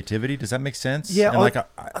your creativity, does that make sense? Yeah, and like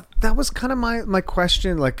that was kind of my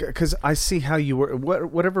question, like, because I see how you were,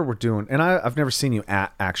 whatever we're doing, and I've never seen you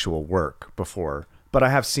at actual work before, but I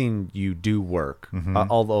have seen you do work,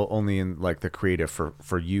 although only in like the creative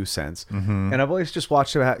for you sense. And I've always just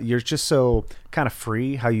watched how you're just so kind of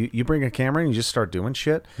free, how you bring a camera and you just start doing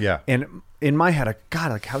shit. Yeah. And in my head,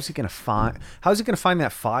 God, like, how's he gonna find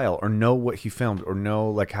that file or know what he filmed or know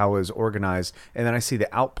like how it was organized? And then I see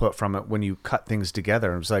the output from it when you cut things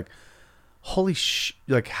together. I was like, holy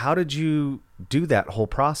like, how did you do that whole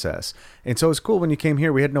process? And so it was cool when you came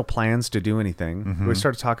here. We had no plans to do anything. We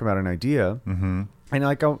started talking about an idea, and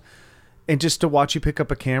like, and just to watch you pick up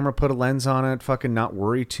a camera, put a lens on it, fucking not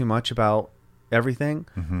worry too much about everything,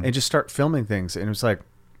 and just start filming things. And it was like,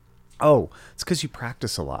 oh, it's because you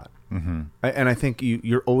practice a lot. And I think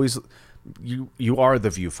you're always you are the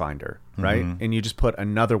viewfinder, right? And you just put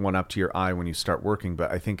another one up to your eye when you start working. But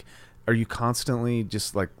I think, are you constantly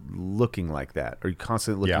just like looking like that? Are you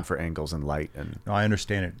constantly looking for angles and light? And no, I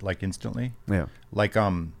understand it like instantly. Yeah. Like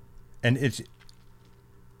and it's,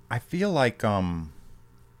 I feel like I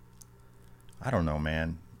don't know,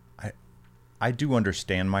 man. I do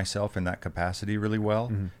understand myself in that capacity really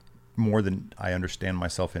well, more than I understand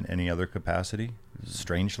myself in any other capacity.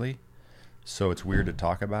 Strangely. So it's weird to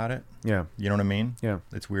talk about it. Yeah. You know what I mean? Yeah.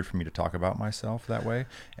 It's weird for me to talk about myself that way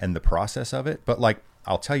and the process of it. But like,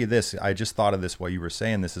 I'll tell you this, I just thought of this while you were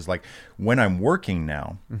saying this, is like when I'm working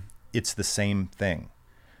now, it's the same thing.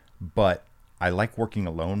 But I like working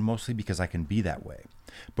alone mostly because I can be that way.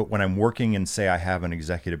 But when I'm working and say I have an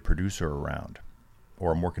executive producer around,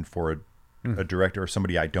 or I'm working for a director or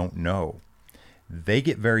somebody I don't know, they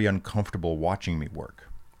get very uncomfortable watching me work.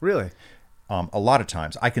 Really? A lot of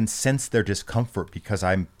times I can sense their discomfort because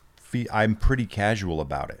I'm pretty casual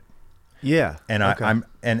about it. Yeah. And okay.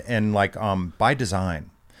 I'm like by design.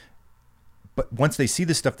 But once they see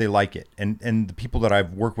this stuff, they like it. And the people that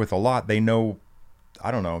I've worked with a lot, they know,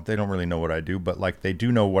 I don't know, they don't really know what I do, but like they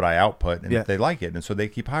do know what I output and they like it. And so they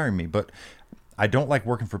keep hiring me. But I don't like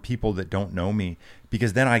working for people that don't know me,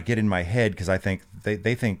 because then I get in my head, because I think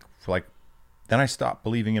they think like, then I stop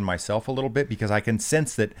believing in myself a little bit, because I can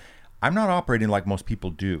sense that I'm not operating like most people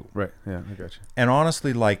do. Right. Yeah, I got you. And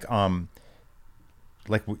honestly, like I'm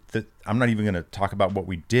not even going to talk about what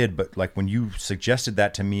we did, but like when you suggested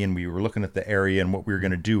that to me and we were looking at the area and what we were going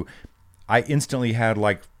to do, I instantly had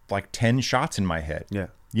like 10 shots in my head. Yeah.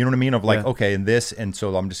 You know what I mean? Of like, okay, and this, and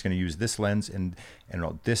so I'm just going to use this lens and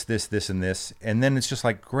this, and this. And then it's just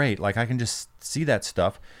like, great. Like I can just see that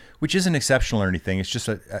stuff, which isn't exceptional or anything. It's just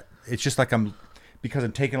it's just like because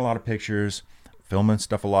I'm taking a lot of pictures, filming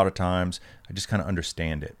stuff a lot of times. I just kind of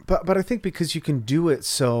understand it. But I think because you can do it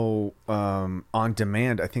so on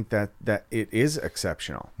demand, I think that it is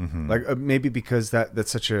exceptional. Like maybe because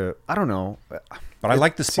that's such a, I don't know. But I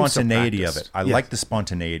like the seems so spontaneity of practiced. it. I Yes. like the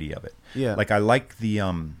spontaneity of it. Yeah. Like I like the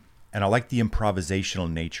and I like the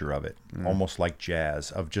improvisational nature of it, almost like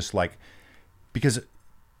jazz, of just like, because,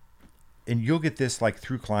 and you'll get this like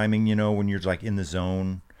through climbing, you know, when you're like in the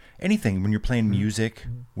zone. Anything, when you're playing music,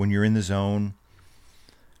 when you're in the zone,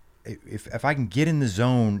 if I can get in the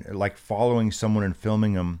zone, like following someone and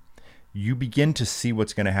filming them, you begin to see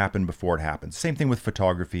what's going to happen before it happens. Same thing with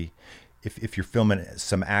photography. If you're filming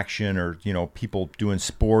some action, or, you know, people doing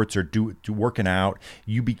sports or do working out,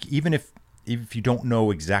 even if you don't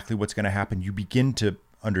know exactly what's going to happen, you begin to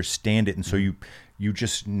understand it, and so you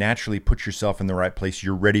just naturally put yourself in the right place.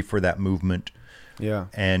 You're ready for that movement. Yeah.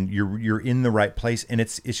 And you're in the right place, and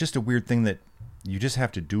it's just a weird thing that you just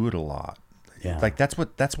have to do it a lot. Yeah. Like that's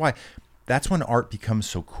when art becomes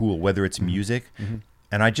so cool, whether it's music.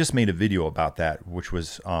 And I just made a video about that, which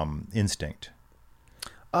was instinct.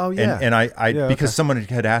 Oh yeah. And I Yeah, because okay. someone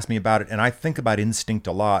had asked me about it, and I think about instinct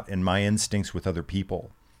a lot and my instincts with other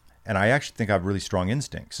people. And I actually think I have really strong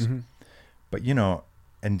instincts. But, you know,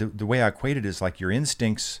 and the way I equate it is like your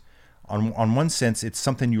instincts, on one sense, it's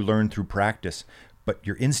something you learn through practice, but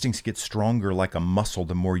your instincts get stronger like a muscle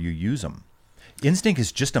the more you use them. Instinct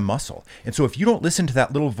is just a muscle. And so if you don't listen to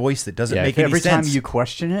that little voice that doesn't make any every sense, time you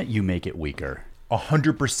question it, you make it weaker.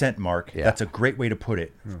 100%, Mark. Yeah. That's a great way to put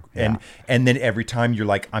it. And then every time you're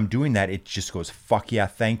like, I'm doing that, it just goes, fuck yeah,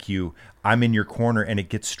 thank you. I'm in your corner, and it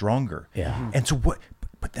gets stronger. Yeah. And so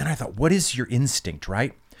but then I thought, what is your instinct,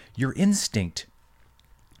 right? Your instinct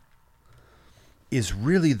is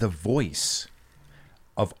really the voice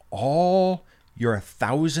of all your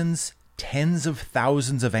thousands, tens of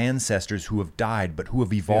thousands of ancestors who have died, but who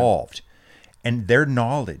have evolved. And their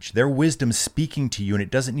knowledge, their wisdom speaking to you, and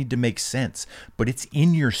it doesn't need to make sense, but it's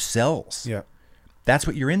in your cells. Yeah. That's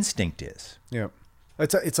what your instinct is. Yeah.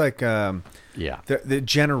 It's like the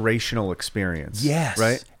generational experience. Yes.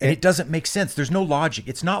 Right? And it doesn't make sense. There's no logic.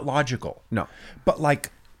 It's not logical. No. But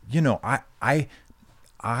like, you know, I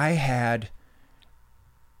had,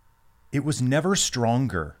 it was never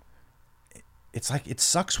stronger. It's like, it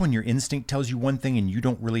sucks when your instinct tells you one thing and you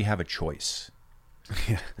don't really have a choice.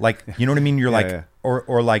 Yeah. Like, you know what I mean? You're like, yeah.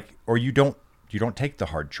 or you don't take the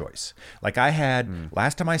hard choice. Like I had,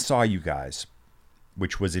 last time I saw you guys,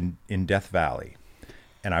 which was in Death Valley,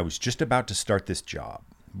 and I was just about to start this job,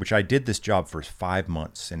 which I did this job for 5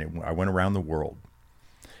 months, and I went around the world.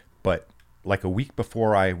 But like a week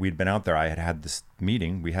before we'd been out there, I had this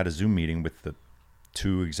meeting. We had a Zoom meeting with the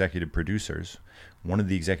 2 executive producers. One of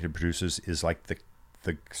the executive producers is like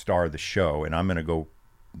the star of the show, and I'm going to go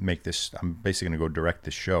make this. I'm basically going to go direct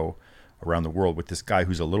this show around the world with this guy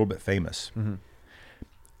who's a little bit famous.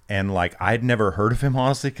 And like, I'd never heard of him,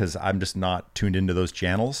 honestly, because I'm just not tuned into those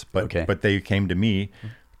channels. But they came to me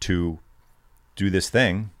to do this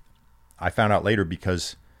thing. I found out later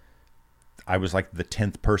because I was like the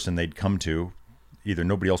 10th person they'd come to. Either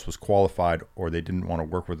nobody else was qualified, or they didn't want to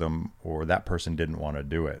work with them, or that person didn't want to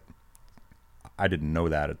do it. I didn't know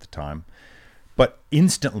that at the time. But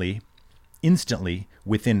instantly,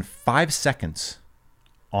 within 5 seconds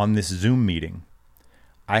on this Zoom meeting,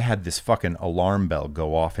 I had this fucking alarm bell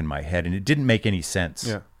go off in my head, and it didn't make any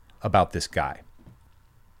sense about this guy.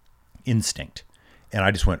 Instinct. And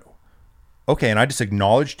I just went, okay. And I just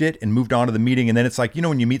acknowledged it and moved on to the meeting. And then it's like, you know,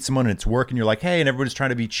 when you meet someone and it's work and you're like, hey, and everybody's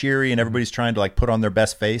trying to be cheery and everybody's trying to like put on their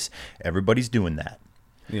best face. Everybody's doing that.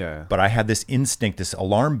 Yeah. But I had this instinct, this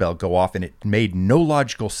alarm bell go off, and it made no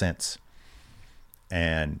logical sense.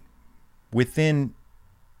 And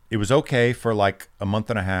it was okay for like a month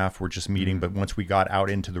and a half. We're just meeting. But once we got out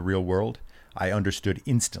into the real world, I understood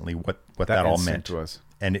instantly what that all meant. Was.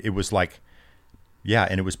 And it was like, yeah.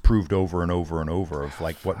 And it was proved over and over and over of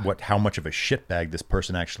like how much of a shitbag this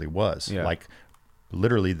person actually was. Yeah. Like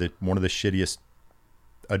literally one of the shittiest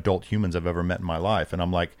adult humans I've ever met in my life. And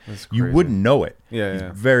I'm like, you wouldn't know it. Yeah. He's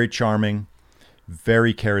Yeah. very charming,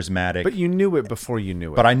 very charismatic. But you knew it before you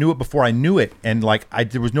knew it. But I knew it before I knew it. And like,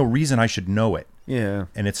 there was no reason I should know it. Yeah.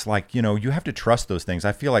 And it's like, you know, you have to trust those things.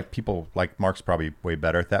 I feel like people like Mark's probably way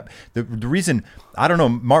better at that. The reason, I don't know,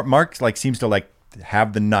 Mark like seems to like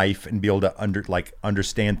have the knife and be able to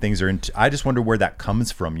understand things. I just wonder where that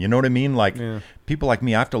comes from. You know what I mean? Like people like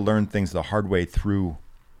me, I have to learn things the hard way through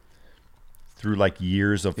like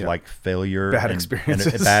years of like failure, bad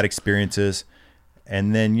experiences. bad experiences.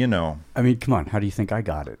 And then, you know, I mean, come on. How do you think I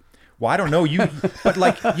got it? Well, I don't know you, but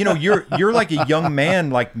like, you know, you're like a young man,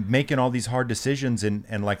 like making all these hard decisions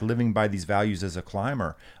and like living by these values as a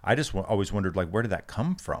climber. I just always wondered, like, where did that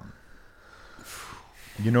come from?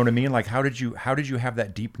 You know what I mean? Like, how did you have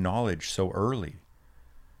that deep knowledge so early?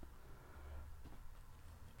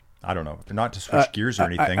 I don't know, not to switch gears or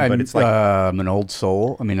anything, but it's like I'm an old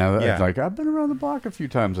soul. I mean, Yeah. like I've been around the block a few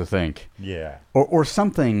times, I think, yeah, or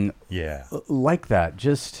something yeah, like that.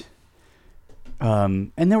 Just,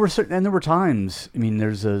 and there were times. I mean,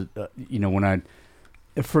 there's you know, when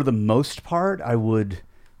for the most part, I would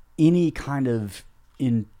any kind of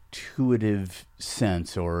intuitive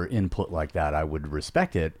sense or input like that, I would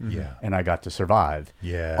respect it. Yeah. And I got to survive.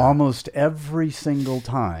 Yeah. Almost every single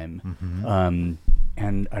time.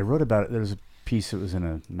 And I wrote about it. There was a piece that was in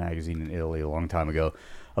a magazine in Italy a long time ago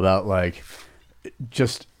about like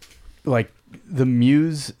just like the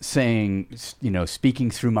muse saying, you know, speaking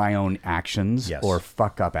through my own actions Yes. or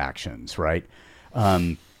fuck up actions, right?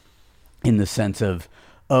 In the sense of,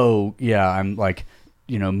 oh yeah, I'm like,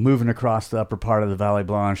 you know, moving across the upper part of the Valley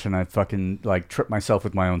Blanche and I fucking like trip myself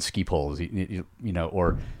with my own ski poles, you know,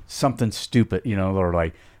 or something stupid, you know, or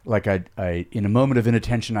like I in a moment of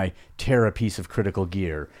inattention, I tear a piece of critical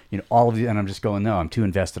gear, you know, all of the, and I'm just going, no, I'm too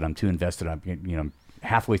invested. I'm, you know,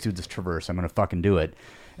 halfway through this traverse, I'm going to fucking do it.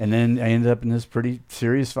 And then I ended up in this pretty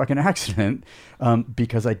serious fucking accident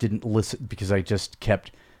because I didn't listen, because I just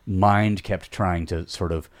kept trying to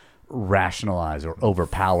sort of rationalize or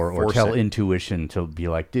overpower or Force tell it. intuition to be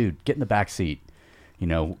like, dude, get in the back seat. You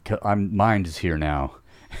know, mind is here now.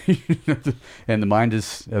 And the mind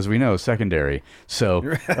is, as we know, secondary. So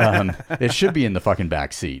it should be in the fucking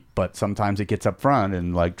back seat, but sometimes it gets up front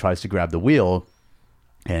and like tries to grab the wheel.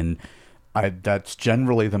 And that's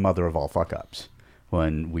generally the mother of all fuck ups,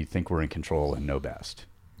 when we think we're in control and know best.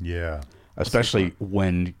 yeah, Especially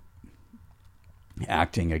when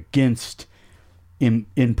acting against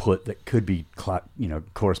input that could be, you know,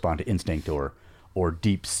 correspond to instinct or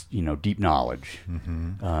deep knowledge.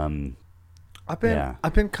 I've been Yeah.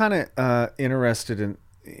 I've been kind of interested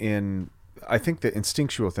in I think the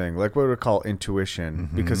instinctual thing, like what we would call intuition,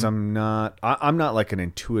 because I'm not like an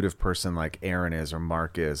intuitive person like Aaron is or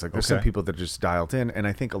Mark is. Like there's some Okay. people that are just dialed in, and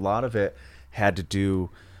I think a lot of it had to do.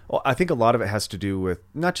 Well, I think a lot of it has to do with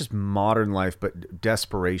not just modern life, but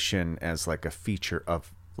desperation as like a feature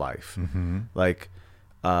of life. Like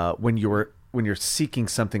when you're seeking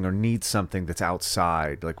something or need something that's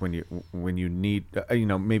outside, like when you need, you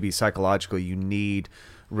know, maybe psychologically you need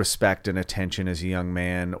respect and attention as a young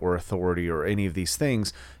man or authority or any of these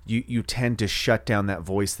things, you tend to shut down that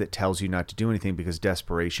voice that tells you not to do anything because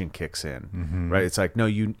desperation kicks in, right? It's like, no,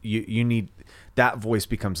 you need, that voice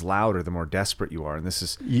becomes louder the more desperate you are. And this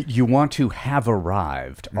is, You want to have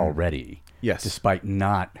arrived already. Yes. Despite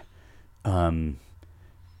not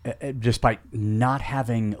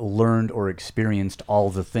having learned or experienced all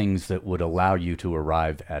the things that would allow you to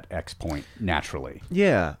arrive at X point naturally.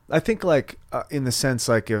 yeah, I think like in the sense,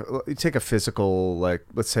 like if you take a physical, like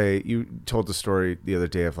let's say you told the story the other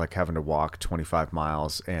day of like having to walk 25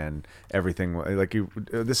 miles and everything, like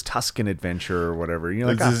this Tuscan adventure or whatever, you know,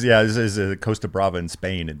 like, this is Costa Brava in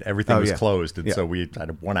Spain, and everything was yeah. closed, and Yeah. so we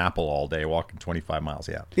had one apple all day, walking 25 miles.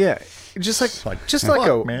 Yeah, yeah, just like fuck,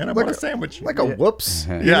 a man, I like want a sandwich. like a whoops,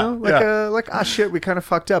 you Yeah, know, like yeah. like shit, we kind of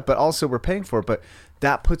fucked up, but also we're paying for it. But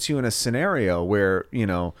that puts you in a scenario where, you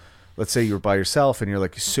know, let's say you're by yourself and you're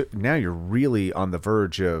like, so now you're really on the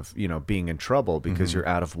verge of, you know, being in trouble because you're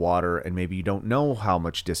out of water and maybe you don't know how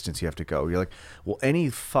much distance you have to go. You're like, well, any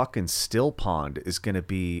fucking still pond is going to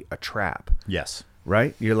be a trap, Yes,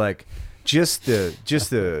 right? You're like,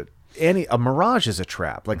 a mirage is a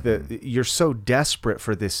trap. Like you're so desperate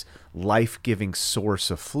for this life-giving source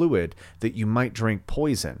of fluid that you might drink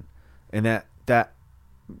poison, and that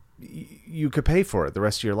you could pay for it the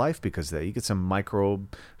rest of your life because of that. You get some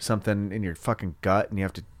microbe, something in your fucking gut, and you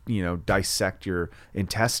have to, you know, dissect your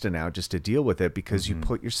intestine out just to deal with it because you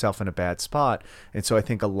put yourself in a bad spot. And so I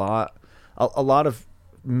think a lot of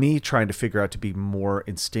me trying to figure out to be more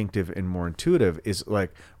instinctive and more intuitive is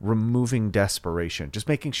like removing desperation, just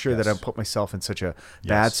making sure that I put myself in such a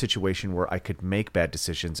bad situation where I could make bad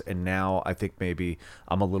decisions. And now I think maybe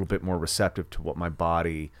I'm a little bit more receptive to what my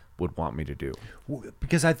body would want me to do.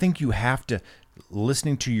 because I think you have to,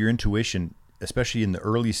 listening to your intuition, especially in the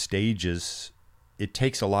early stages, it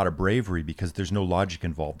takes a lot of bravery because there's no logic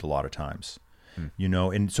involved a lot of times, you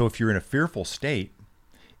know. And so if you're in a fearful state,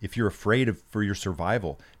 if you're afraid for your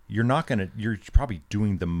survival, you're probably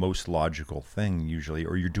doing the most logical thing usually,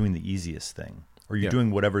 or you're doing the easiest thing, or you're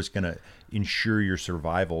doing whatever's going to ensure your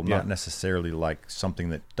survival, not necessarily like something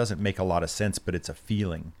that doesn't make a lot of sense, but it's a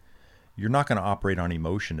feeling. you're not going to operate on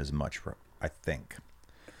emotion as much, I think.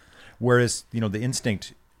 Whereas, the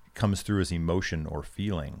instinct comes through as emotion or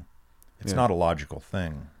feeling. It's not a logical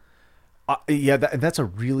thing. That's a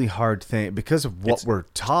really hard thing because of what we're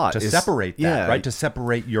taught. To separate that, right? To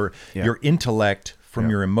separate your intellect from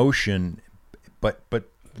your emotion, but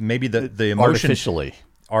maybe the emotion...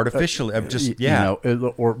 Artificially,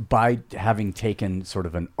 or by having taken sort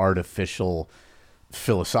of an artificial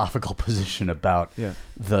philosophical position about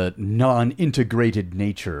the non-integrated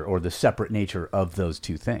nature or the separate nature of those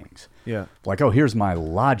two things. Yeah. Like, here's my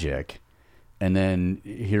logic, and then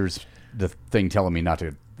here's the thing telling me not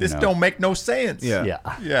to. This don't make no sense. Yeah.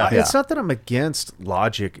 It's not that I'm against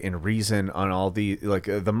logic and reason on all the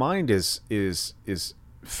the mind is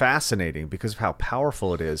fascinating because of how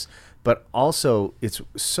powerful it is, but also it's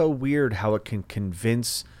so weird how it can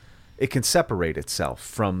separate itself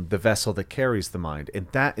from the vessel that carries the mind, and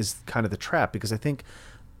that is kind of the trap, because I think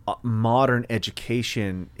modern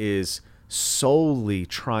education is solely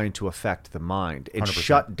trying to affect the mind and 100%.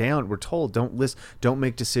 shut down. We're told don't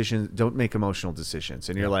make decisions, don't make emotional decisions,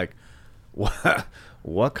 and you're like,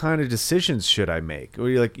 what kind of decisions should I make? Or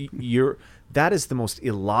you're like, that is the most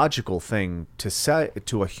illogical thing to say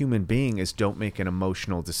to a human being, is don't make an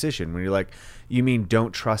emotional decision. When you're like, you mean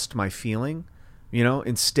don't trust my feeling?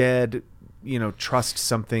 Instead, trust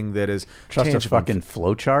something that is trust tangible. a fucking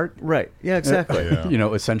flowchart, right? Yeah, exactly.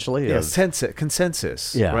 Essentially,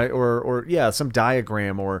 consensus, right? Or some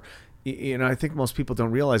diagram, or I think most people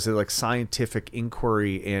don't realize that scientific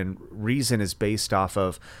inquiry and reason is based off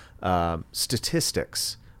of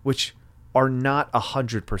statistics, which are not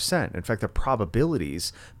 100%. In fact, they're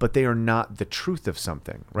probabilities, but they are not the truth of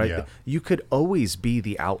something, right? Yeah. You could always be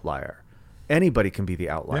the outlier. Anybody can be the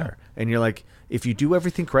outlier. And you're like, if you do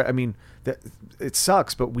everything correct, it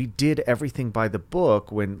sucks, but we did everything by the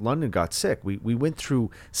book when London got sick. We went through,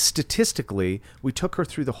 statistically, we took her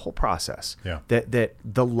through the whole process that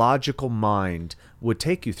the logical mind would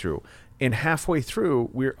take you through. And halfway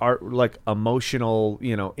through, our emotional,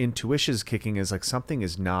 intuitions kicking is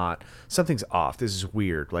something's off. This is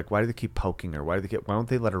weird. Why do they keep poking her? Why don't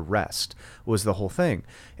they let her rest? Was the whole thing.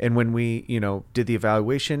 And when we, did the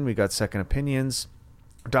evaluation, we got second opinions.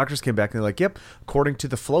 Doctors came back and they're like, yep, according to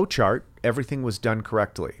the flow chart, everything was done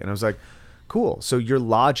correctly. And I was like, cool. So your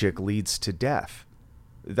logic leads to death.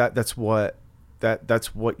 That's what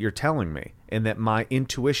you're telling me. And that my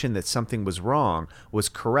intuition that something was wrong was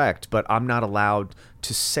correct, but I'm not allowed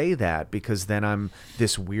to say that because then I'm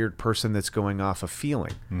this weird person that's going off a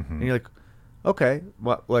feeling. Mm-hmm. And you're like, okay,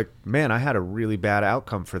 well, man, I had a really bad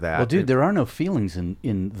outcome for that. Well, dude, there are no feelings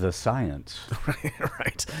in the science.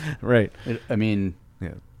 Right. Right?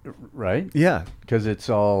 Yeah. Because it's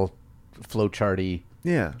all flowcharty.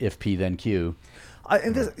 Yeah. If P, then Q.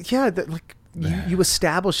 You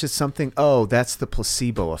establish as something, that's the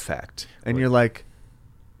placebo effect. And you're like,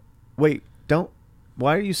 wait,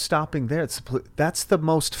 why are you stopping there? That's the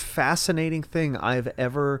most fascinating thing I've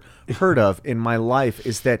ever heard of in my life,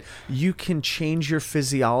 is that you can change your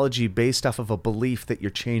physiology based off of a belief that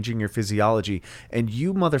you're changing your physiology. And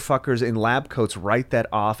you motherfuckers in lab coats write that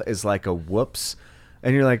off as a whoops.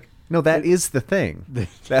 And you're like, no, that is the thing.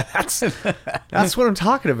 That's what I'm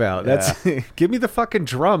talking about. That's give me the fucking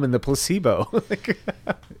drum and the placebo.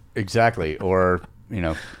 Exactly. Or,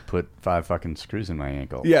 put 5 fucking screws in my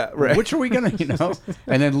ankle. Yeah, right. Which are we going to,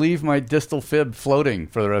 and then leave my distal fib floating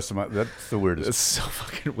for the rest of that's the weirdest. It's so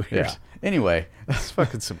fucking weird. Yeah. Anyway. That's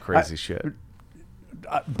fucking some crazy shit.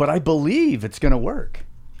 But I believe it's going to work.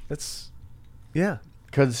 Yeah.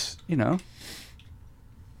 Because,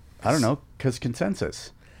 I don't know, because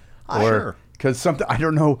consensus. Or because something, I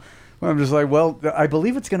don't know. I'm just like, well, I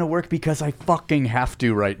believe it's going to work because I fucking have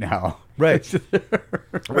to right now. Right.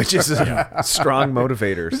 Which is a strong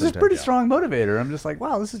motivator. This is a pretty strong motivator. I'm just like,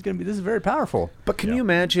 wow, this is very powerful. But can you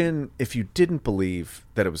imagine if you didn't believe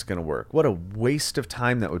that it was going to work? What a waste of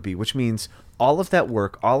time that would be, which means all of that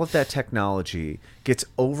work, all of that technology gets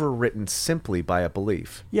overwritten simply by a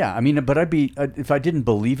belief. Yeah, but I'd be if I didn't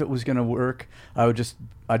believe it was going to work,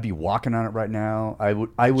 I'd be walking on it right now.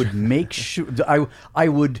 I would make sure I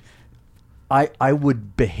would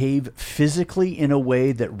behave physically in a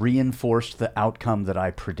way that reinforced the outcome that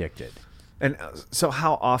I predicted. And so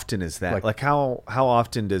how often is that? How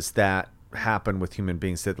often does that happen with human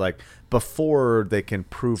beings, that before they can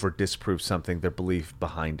prove or disprove something, their belief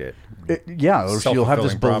behind it. Yeah, or so you'll have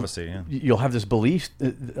this Self-fulfilling prophecy, yeah. You'll have this belief,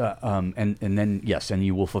 and then yes, and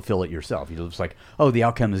you will fulfill it yourself. You're just like, oh, the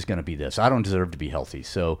outcome is going to be this. I don't deserve to be healthy,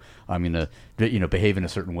 so I'm going to behave in a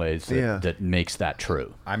certain way that makes that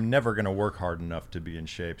true. I'm never going to work hard enough to be in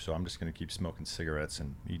shape, so I'm just going to keep smoking cigarettes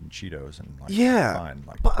and eating Cheetos and fine.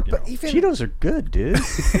 Like, but even Cheetos are good, dude.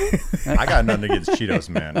 I got nothing against Cheetos,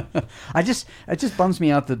 man. It just bums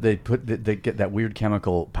me out that they get that weird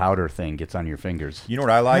chemical powder thing gets on your fingers. You know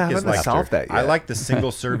what I like is like solved that yet. I like the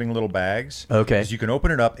single serving little bags. Okay, because you can open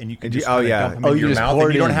it up and you can just dump them in your just mouth pour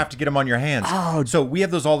and it you don't in. have to get them on your hands. Oh. So we have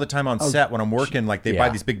those all the time on set when I'm working. Like they buy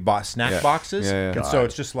these big snack boxes, and so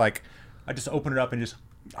it's just like I just open it up and just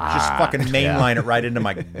fucking mainline it right into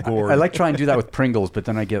my gourd. I like trying to do that with Pringles, but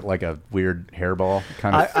then I get like a weird hairball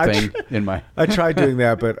kind of thing in my. I tried doing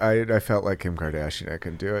that, but I felt like Kim Kardashian. I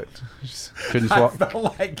couldn't do it. Couldn't swallow.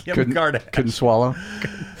 felt like Kim Kardashian. Couldn't swallow.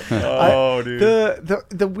 Dude.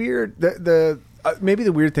 The weird maybe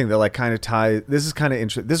the weird thing that like kind of this is kind of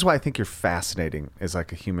interesting. This is why I think you're fascinating as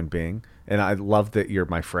like a human being, and I love that you're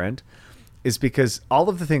my friend, is because all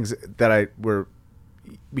of the things that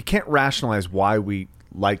we can't rationalize why we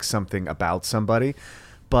like something about somebody,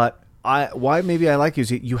 but why maybe I like you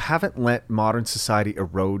is you haven't let modern society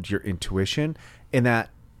erode your intuition, and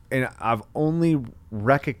I've only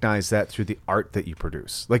recognized that through the art that you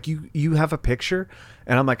produce. Like you have a picture,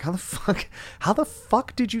 and I'm like, how the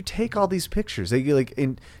fuck did you take all these pictures?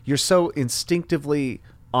 You're so instinctively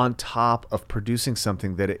on top of producing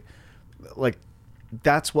something that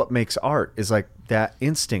that's what makes art, is like that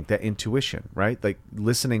instinct, that intuition, right? Like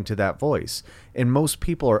listening to that voice. And most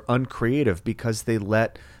people are uncreative because they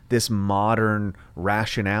let this modern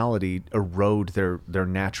rationality erode their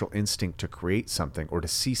natural instinct to create something or to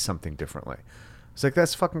see something differently. It's like,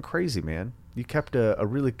 that's fucking crazy, man. You kept a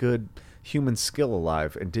really good human skill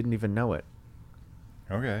alive and didn't even know it.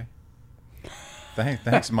 Okay.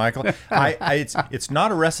 Thanks, Michael. It's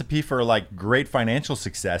not a recipe for like great financial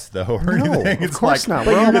success though, or anything. It's of course like,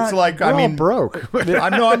 not. It's like I mean, broke.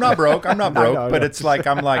 I'm not broke. I'm not broke. No. But it's like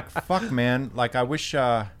I'm like, fuck, man. Like I wish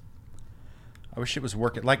it was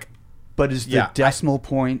working. Like, but is the decimal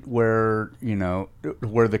point where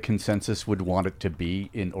where the consensus would want it to be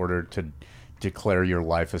in order to declare your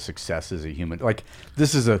life a success as a human? Like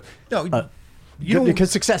this is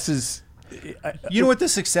because success is. You know what the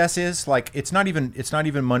success is? Like it's not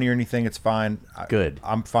even money or anything. It's fine. Good.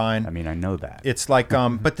 I'm fine. I mean, I know that. It's like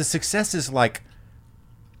but the success is like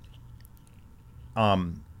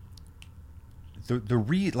the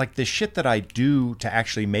shit that I do to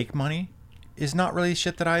actually make money is not really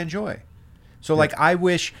shit that I enjoy. So like I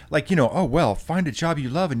wish oh well, find a job you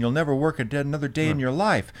love and you'll never work another day in your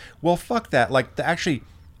life. Well, fuck that. Like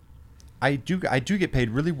I do get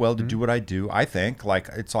paid really well to do what I do. I think like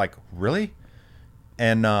it's like really,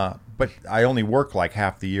 and but I only work like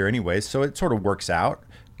half the year anyways, so it sort of works out.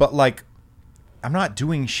 But like, I'm not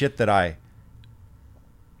doing shit that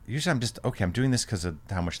usually I'm just okay. I'm doing this because of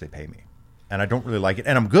how much they pay me, and I don't really like it,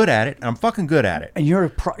 and I'm good at it, and I'm fucking good at it.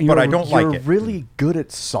 And but I don't like it. You're really good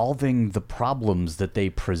at solving the problems that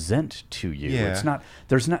they present to you. Yeah.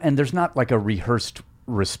 There's not like a rehearsed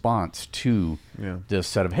response to this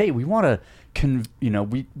set of, hey, we want to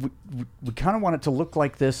we kind of want it to look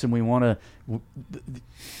like this, and we want to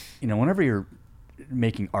whenever you're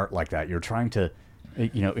making art like that, you're trying to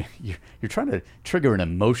you're trying to trigger an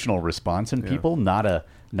emotional response in people, not a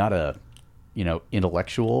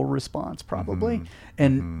intellectual response probably.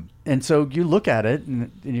 And so you look at it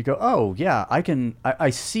and you go, oh yeah, I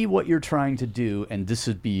see what you're trying to do, and this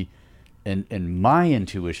would be and my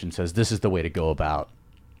intuition says this is the way to go about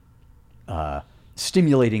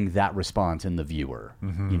stimulating that response in the viewer,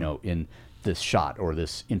 in this shot or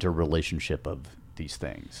this interrelationship of these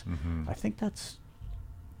things. I think that's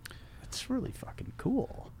really fucking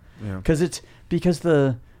cool. Because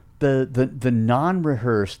the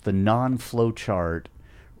non-rehearsed, the non-flowchart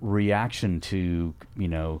reaction to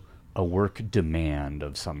a work demand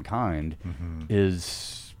of some kind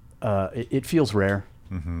is it feels rare.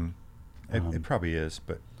 It probably is,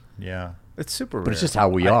 but yeah. It's super rare. But it's just how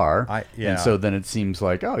we are. Yeah. And so then it seems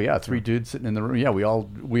like, oh yeah, three dudes sitting in the room. Yeah, we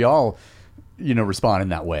all respond in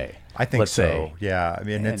that way. I think let's so. say. Yeah. I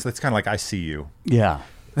mean, it's kind of like I see you. Yeah.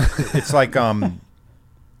 It's like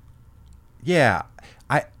yeah.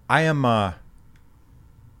 I am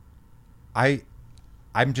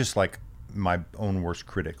I'm just like my own worst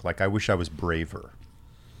critic. Like I wish I was braver,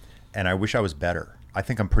 and I wish I was better. I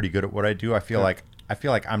think I'm pretty good at what I do. I feel like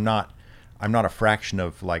I'm not a fraction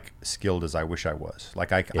of like skilled as I wish I was.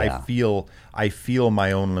 Like I feel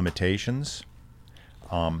my own limitations,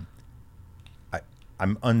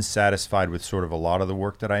 I'm unsatisfied with sort of a lot of the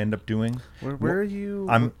work that I end up doing. Where are you?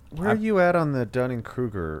 Where are you at on the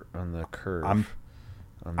Dunning-Kruger on the curve?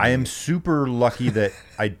 I am super lucky that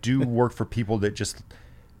I do work for people that just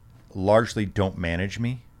largely don't manage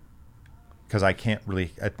me, because I can't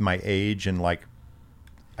really, at my age, and like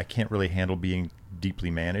I can't really handle being deeply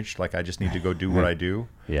managed. Like I just need to go do what I do.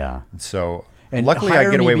 Yeah. And so And luckily I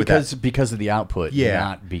get away with because, that because of the output, Yeah.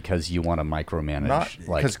 not because you want to micromanage. not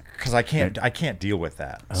because I can't deal with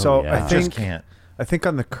that. So yeah. I I think just can't. I think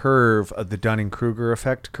on the curve of the Dunning-Kruger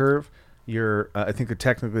effect curve, you're. I think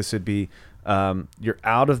technically this would be you're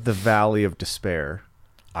out of the valley of despair.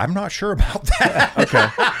 I'm not sure about that.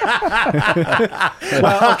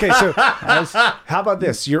 Well, okay. So how about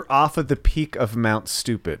this? You're off of the peak of Mount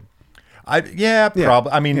Stupid.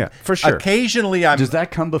 Probably. I mean, for sure. Occasionally, I'm. Does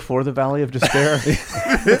that come before the Valley of Despair?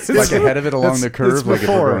 Like ahead of it along the curve? It's like if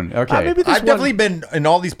we're before. going, okay. Maybe this I've definitely been in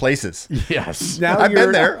all these places. Yes. Now I've been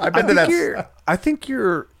you're- there. I've been to that. I think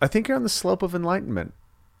you're on the slope of enlightenment,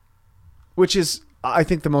 which is, I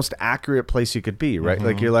think, the most accurate place you could be, right?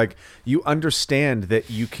 Like you're like, you understand that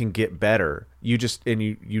you can get better. You just, and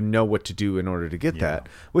you know what to do in order to get that,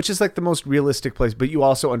 which is like the most realistic place. But you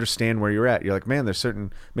also understand where you're at. You're like, man, there's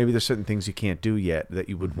certain things you can't do yet that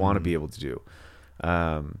you would want to be able to do.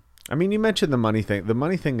 I mean, you mentioned the money thing. The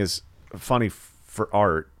money thing is funny for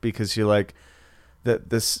art because you're like,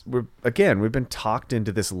 we've been talked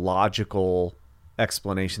into this logical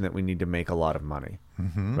explanation that we need to make a lot of money,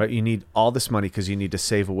 right? You need all this money because you need to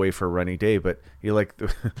save away for a rainy day, but you're like,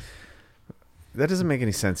 that doesn't make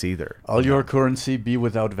any sense either. All your currency be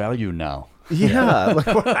without value now. Yeah. Like,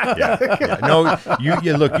 Yeah. No, you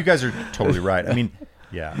look, you guys are totally right. I mean,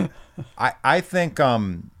 yeah. I think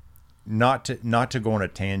not to go on a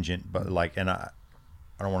tangent, but like, and I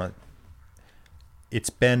don't want to. It's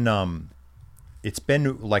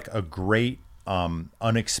been like a great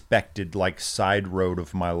unexpected like side road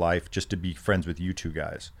of my life just to be friends with you two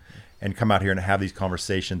guys and come out here and have these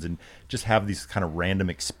conversations and just have these kind of random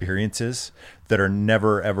experiences that are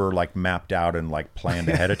never ever like mapped out and like planned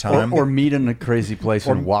ahead of time. Or meet in a crazy place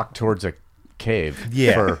and walk towards a cave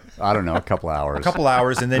for, I don't know, a couple hours. A couple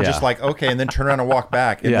hours and then just like, okay, and then turn around and walk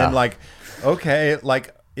back. And then like, okay,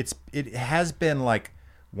 like it has been like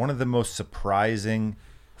one of the most surprising,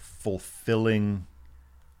 fulfilling,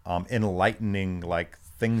 enlightening like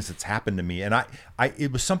things that's happened to me. And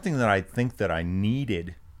it was something that I think that I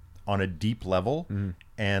needed on a deep level.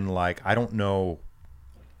 And like, I don't know,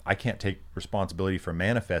 I can't take responsibility for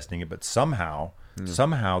manifesting it, but somehow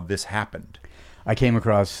this happened. I came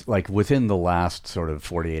across, like, within the last sort of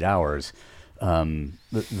 48 hours, and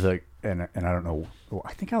I don't know,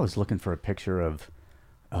 I think I was looking for a picture of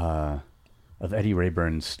Eddie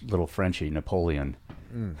Rayburn's little Frenchie, Napoleon.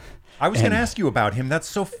 I was going to ask you about him. That's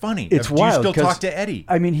so funny. It's Do wild. you still 'Cause, talk to Eddie?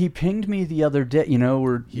 I mean, he pinged me the other day. You know,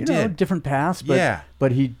 we're different paths, but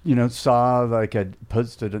but he saw like I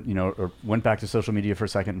posted or went back to social media for a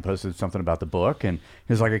second and posted something about the book, and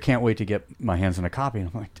he was like, I can't wait to get my hands on a copy. And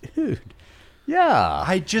I'm like, dude. Yeah,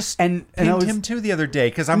 I just and pinged him too the other day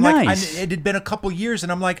because I'm Nice. like, it had been a couple years,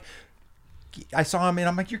 and I'm like, I saw him, and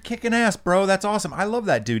I'm like, you're kicking ass, bro. That's awesome. I love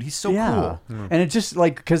that dude. He's so cool. And it just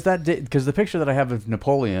like because the picture that I have of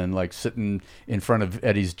Napoleon like sitting in front of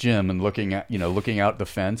Eddie's gym and looking out the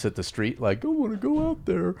fence at the street, like I want to go out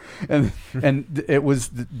there, and it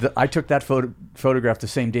was I took that photograph the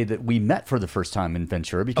same day that we met for the first time in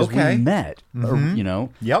Ventura because we met.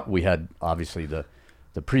 Yep. We had obviously the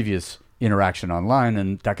previous interaction online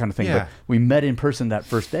and that kind of thing, Yeah. but we met in person that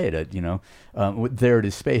first day there at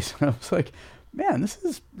his space. And I was like, man, this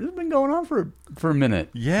has been going on for a minute.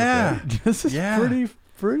 Yeah. This is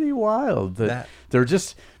pretty wild. That they're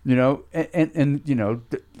just and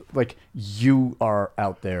like you are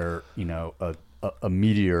out there, a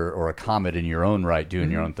meteor or a comet in your own right,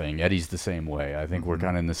 doing your own thing. Eddie's the same way. I think we're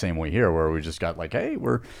kind of in the same way here, where we just got like, hey,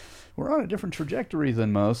 we're on a different trajectory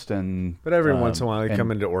than most, but every once in a while, you come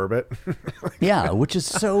into orbit. Yeah, which is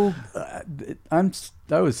so. I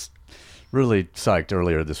was really psyched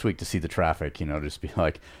earlier this week to see the traffic. Just be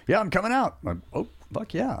like, yeah, I'm coming out. Oh,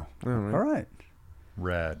 fuck yeah! All right.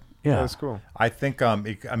 Rad. Yeah, That's cool. I think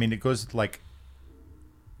it goes like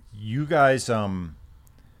you guys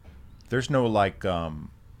there's no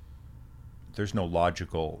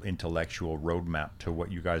logical intellectual roadmap to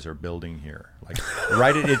what you guys are building here. Like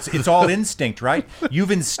right, it's all instinct, right? You've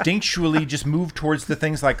instinctually just moved towards the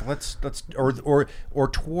things like let's or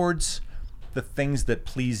towards the things that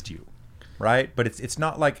pleased you, right? But it's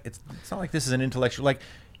not like this is an intellectual, like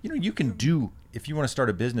you can do, if you want to start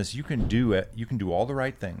a business, you can do it. You can do all the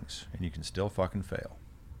right things and you can still fucking fail.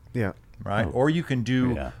 Yeah. Right? Or you can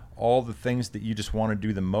do all the ththings that you just want to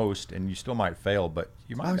do the most, and you still might fail, but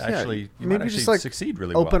you might you maybe might actually just like succeed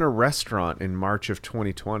really open well. a restaurant in March of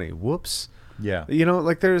 2020. Whoops. Yeah.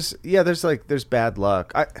 Like there's bad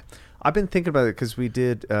luck. I've been thinking about it because we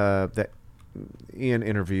did that Ian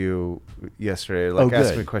interview yesterday. Like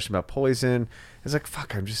asked me a question about poison. It's like,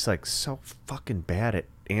 fuck, I'm just like so fucking bad at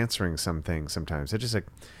answering some things sometimes. I just like,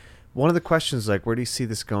 one of the questions is like, where do you see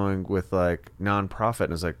this going with like nonprofit?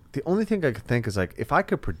 And it's like, the only thing I could think is like, if I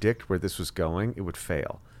could predict where this was going, it would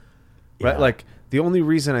fail. Right? Like the only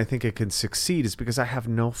reason I think it can succeed is because I have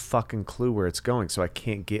no fucking clue where it's going, so I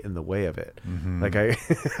can't get in the way of it. Like it's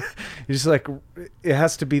just like, it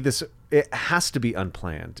has to be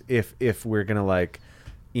unplanned if we're gonna like,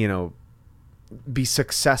 be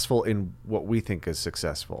successful in what we think is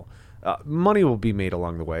successful. Money will be made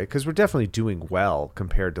along the way because we're definitely doing well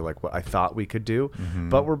compared to like what I thought we could do,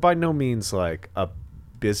 but we're by no means like a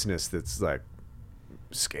business that's like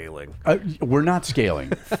scaling. We're not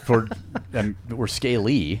scaling. We're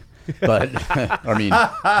scaly, but I mean,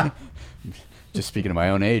 just speaking of my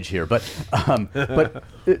own age here, but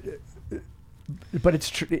it's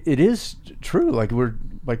true. It is true. Like we're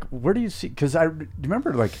like, where do you see? Because I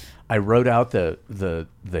remember like I wrote out the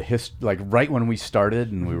like right when we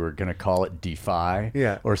started, and we were gonna call it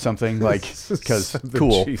Defy, or something like, because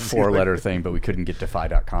cool 4-letter thing, but we couldn't get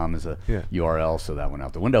defy.com as a URL, so that went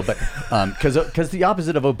out the window. But because the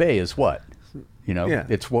opposite of obey is what,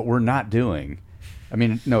 it's what we're not doing. I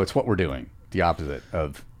mean, no, it's what we're doing. The opposite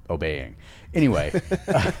of obeying. Anyway,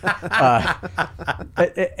 and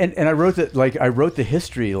I wrote that, like I wrote the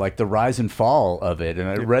history, like the rise and fall of it, and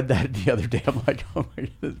I read that the other day. I'm like, oh my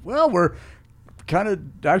goodness, well, we're kind of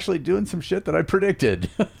actually doing some shit that I predicted,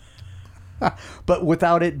 but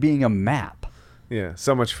without it being a map. Yeah,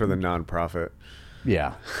 so much for the nonprofit.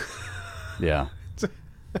 Yeah.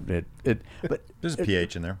 But There's a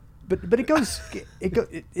PH in there. But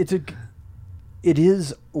it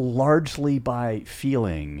is largely by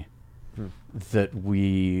feeling that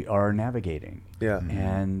we are navigating. Yeah.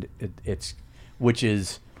 And it's which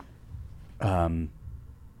is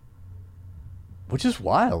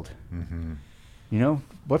wild.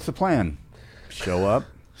 What's the plan? Show up,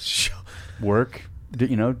 work,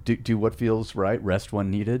 do what feels right, rest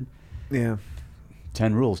when needed. Yeah.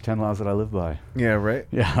 10 rules, 10 laws that I live by. Yeah, right?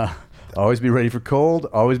 Yeah. Always be ready for cold,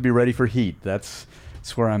 always be ready for heat. That's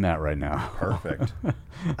where I'm at right now. Perfect.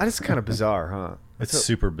 That is kind of bizarre, huh? It's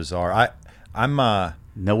super bizarre. I'm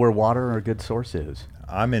know where water or a good source is.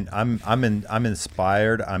 I'm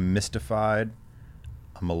inspired. I'm mystified.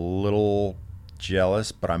 I'm a little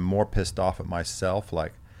jealous, but I'm more pissed off at myself.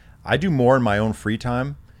 Like, I do more in my own free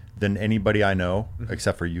time than anybody I know,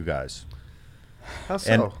 except for you guys. How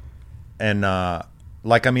so? And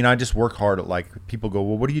like, I mean, I just work hard at, like, people go,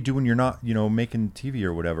 well, what do you do when you're not, making TV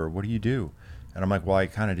or whatever? What do you do? And I'm like, well, I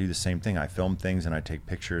kind of do the same thing. I film things and I take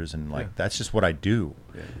pictures, and like that's just what I do.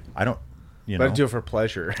 Yeah. I don't, But I do it for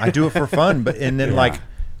pleasure. I do it for fun, but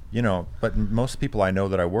but most people I know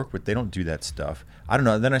that I work with, they don't do that stuff. I don't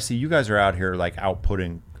know. Then I see you guys are out here like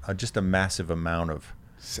outputting just a massive amount of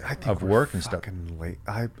work and stuff.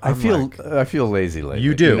 I feel lazy lately.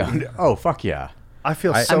 You do? Oh, fuck yeah. I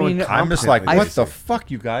feel I'm just like, what the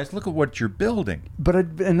fuck, you guys? Look at what you're building.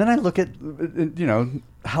 And then I look at,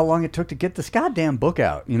 how long it took to get this goddamn book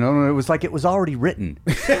out. It was like it was already written.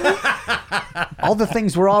 All the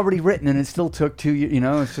things were already written, and it still took 2 years.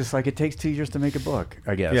 It's just like it takes 2 years to make a book,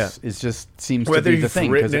 I guess. Yeah. It just seems Whether to be the you've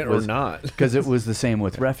thing. written it or not. Because it was the same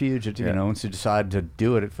with Refuge. Once you decide to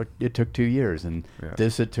do it, it took 2 years. And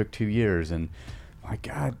this, it took 2 years. And my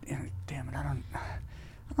God, damn it, I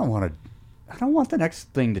don't want the next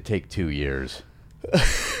thing to take 2 years.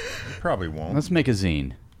 Probably won't. Let's make a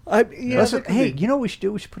zine. Hey, you know what we should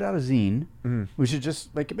do? We should put out a zine. We should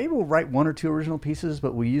just maybe we'll write 1 or 2 original pieces,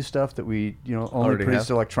 but we use stuff that we only produced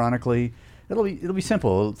electronically. It'll be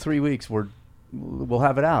simple. 3 weeks we'll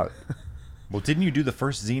have it out. Well, didn't you do the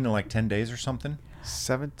first zine in like 10 days or something?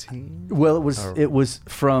 17. Well, it was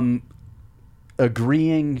from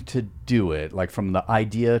agreeing to do it, like from the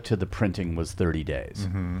idea to the printing was 30 days.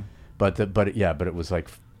 But it was like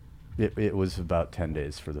it was about 10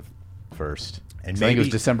 days for the first. And I think it was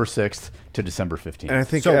December 6th to December 15th. And I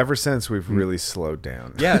think ever since we've really slowed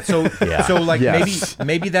down. Yeah. So like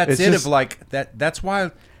maybe that's it. Of like that. That's why.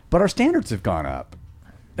 But our standards have gone up,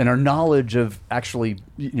 and our knowledge of actually,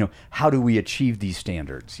 how do we achieve these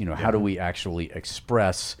standards? How do we actually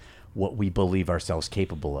express what we believe ourselves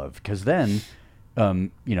capable of? Because then, I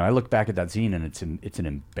look back at that zine and it's an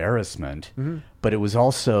embarrassment, but it was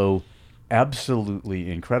also absolutely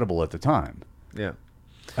incredible at the time. Yeah.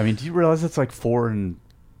 I mean, do you realize it's like 4 and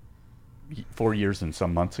 4 years and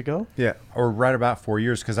some months ago. Yeah. Or right about 4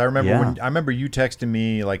 years, because I remember Yeah. I remember you texting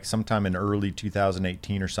me like sometime in early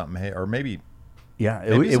 2018 or something, hey, or maybe Yeah,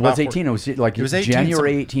 Maybe it's it was about 18. It was like it was 18,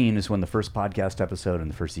 January 18 is when the first podcast episode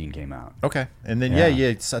and the first zine came out. okay, and then Yeah.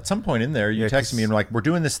 it's at some point in there you Yeah, texted me and like, we're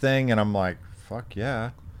doing this thing, and I'm like, fuck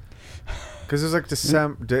yeah. Because it was like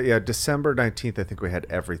December 19th. I think we had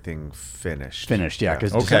everything finished. Finished, yeah.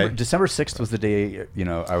 Because Okay. December 6th was the day.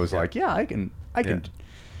 I was like, yeah, I can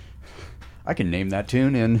name that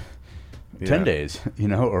tune in 10 Yeah. days,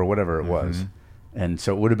 or whatever it was, and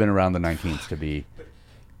so it would have been around the 19th to be.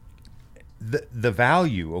 The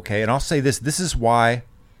value, okay, and I'll say this is why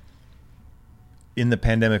in the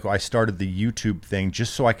pandemic I started the YouTube thing,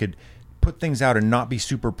 just so I could put things out and not be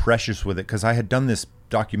super precious with it, because I had done this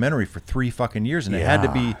documentary for 3 fucking years, and it had to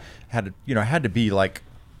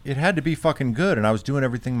be fucking good, and I was doing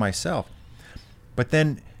everything myself. But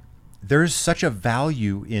then there's such a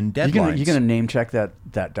value in deadlines. You gonna name check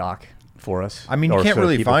that doc for us? I mean, you Or can't so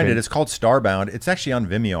really people find can- it. It's called Starbound. It's actually on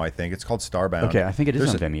Vimeo, I think. It's called Starbound. Okay, I think it is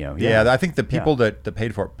There's on Vimeo. Yeah, Yeah. I think the people that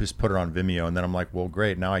paid for it just put it on Vimeo, and then I'm like, well,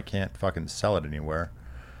 great. Now I can't fucking sell it anywhere.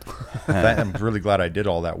 I'm really glad I did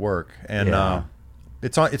all that work. And Yeah.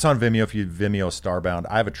 it's on Vimeo if you Vimeo Starbound.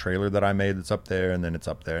 I have a trailer that I made that's up there, and then it's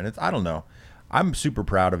up there. And I don't know. I'm super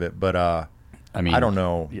proud of it, but I mean, I don't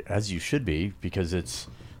know. as you should be, because it's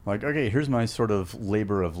like, okay, here's my sort of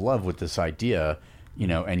labor of love with this idea,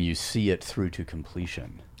 and you see it through to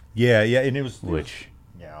completion. Yeah, and it was Which,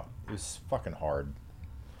 it was fucking hard.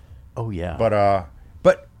 oh yeah,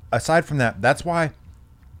 But aside from that, that's why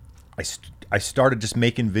I started just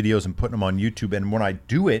making videos and putting them on YouTube. And when I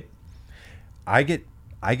do it, I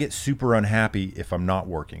get super unhappy if I'm not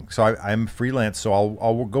working. So I'm freelance, so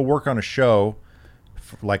I'll go work on a show,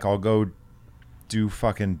 like I'll go do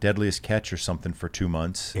fucking Deadliest Catch or something for 2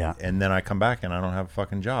 months. Yeah. And then I come back and I don't have a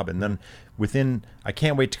fucking job. And then I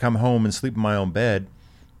can't wait to come home and sleep in my own bed.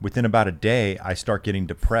 Within about a day, I start getting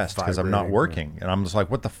depressed because I'm not Vibrating, working. And I'm just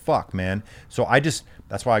like, what the fuck, man? So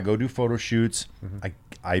that's why I go do photo shoots.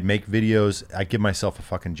 I make videos. I give myself a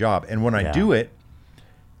fucking job. And when I do it,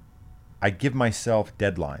 I give myself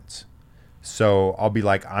deadlines. So I'll be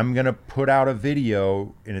like, I'm going to put out a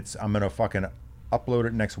video and I'm going to fucking upload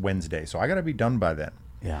it next Wednesday. So I got to be done by then.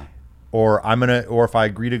 yeah. Or if I'm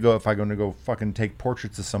going to go fucking take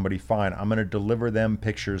portraits of somebody, fine. I'm going to deliver them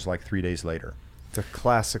pictures like 3 days later. The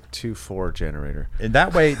classic 2-4 generator. And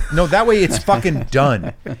that way it's fucking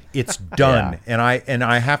done. It's done. Yeah. And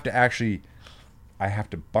I have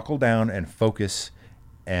to buckle down and focus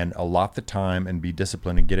and allot the time and be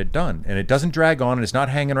disciplined and get it done. And it doesn't drag on, and it's not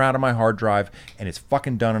hanging around on my hard drive, and it's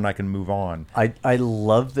fucking done, and I can move on. I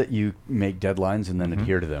love that you make deadlines and then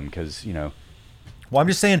adhere to them, because Well, I'm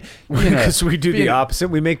just saying, Because we do the opposite.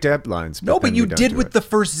 We make deadlines. no, but then you we don't did do with it. the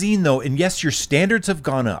first zine, though. And yes, your standards have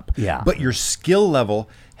gone up. Yeah. But your skill level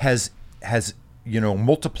has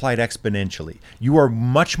multiplied exponentially. You are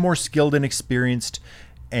much more skilled and experienced,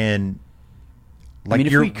 and like, I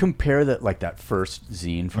mean, if we compare that first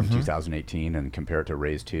zine from 2018 and compare it to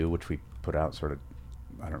Raise 2, which we put out sort of,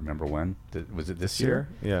 I don't remember when. Was it this year?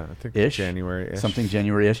 Yeah, I think Ish? January-ish. Something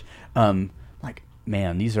January-ish.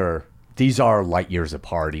 Man, these are light years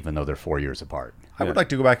apart, even though they're 4 years apart. I would like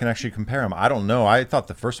to go back and actually compare them. I don't know. I thought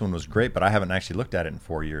the first one was great, but I haven't actually looked at it in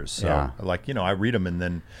 4 years. So, I read them and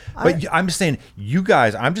then. But I'm just saying, you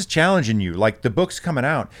guys, I'm just challenging you. Like, the book's coming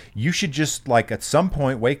out. You should just, like, at some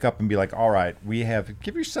point wake up and be like, all right,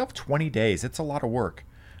 give yourself 20 days. It's a lot of work.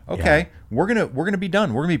 Okay, we're gonna be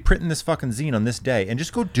done. We're gonna be printing this fucking zine on this day, and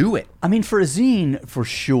just go do it. I mean, for a zine, for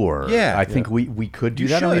sure. Yeah. I think we could do You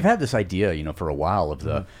that. And should. we've had this idea, for a while of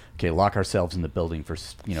the lock ourselves in the building for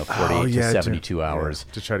 48 to 72 hours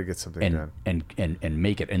to try to get something done. and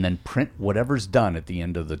make it, and then print whatever's done at the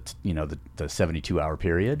end of the 72-hour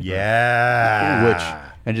period. Yeah.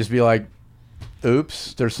 And just be like,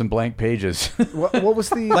 oops, there's some blank pages. What was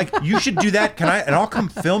the Like, you should do that. And I'll come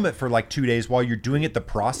film it for like 2 days while you're doing it, the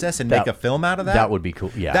process, and make a film out of that. That would be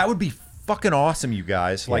cool. Yeah. That would be fucking awesome, you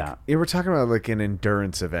guys. Like, Yeah. Yeah, we're talking about like an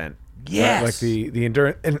endurance event. Yes. Like the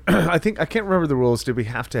endurance, and I can't remember the rules. Did we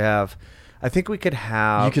have to have? I think we could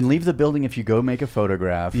have. You can leave the building if you go make a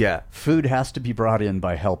photograph. Yeah. Food has to be brought in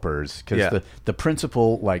by helpers, because Yeah. the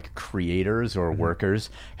principal creators or workers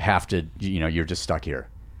have to. You're just stuck here.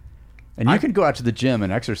 And you can go out to the gym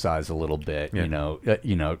and exercise a little bit. Yeah.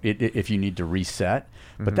 If you need to reset.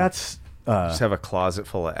 But that's. just have a closet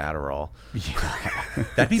full of Adderall.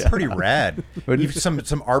 that'd be pretty rad. Even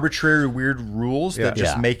some arbitrary weird rules that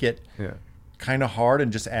just Yeah. make it Yeah. kind of hard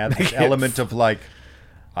and just add this element of like,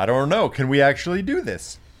 I don't know, can we actually do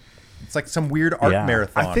this? It's like some weird art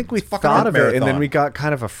marathon. I think we It's a fucking thought art of it, and then marathon. we got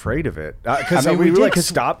kind of afraid of it because I mean, we we like did.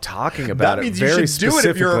 stopped talking about That it means you very should do it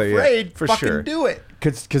if you're specifically. afraid. For Fucking sure. do it.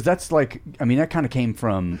 Because that's like, I mean, that kind of came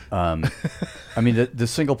from, I mean, the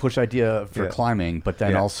single push idea for climbing, but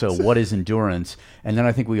then also what is endurance? And then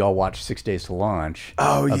I think we all watched 6 Days to Launch.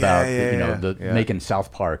 Oh, yeah, about yeah, you know yeah. the making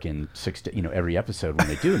South Park in 6 days. You know, every episode when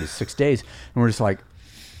they do it is 6 days, and we're just like,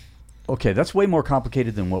 okay, that's way more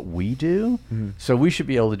complicated than what we do. So we should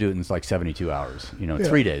be able to do it in like 72 hours. You know,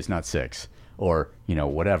 3 days, not 6, or you know,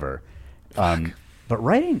 whatever. But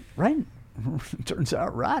writing. Turns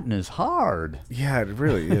out writing is hard. Yeah, it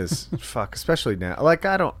really is. Fuck, especially now. Like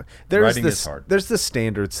I don't. There's Writing this. is hard. There's the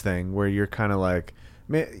standards thing where you're kind of like,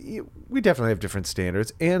 man, we definitely have different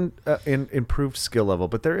standards and improved skill level,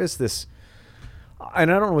 but there is this.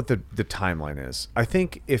 And I don't know what the timeline is. I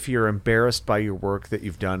think if you're embarrassed by your work that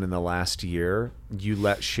you've done in the last year, you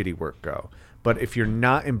let shitty work go. But if you're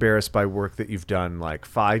not embarrassed by work that you've done like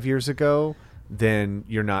 5 years ago, then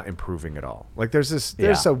you're not improving at all. Like there's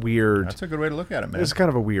a weird. That's a good way to look at it, man. It's kind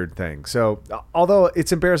of a weird thing. So, although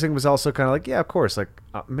it's embarrassing, it was also kind of like, yeah, of course. Like,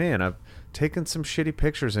 man, I've taken some shitty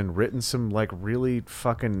pictures and written some like really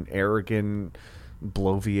fucking arrogant,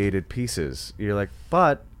 bloviated pieces. You're like,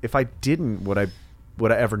 but if I didn't, would I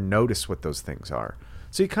ever notice what those things are?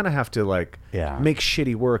 So you kind of have to like make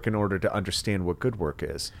shitty work in order to understand what good work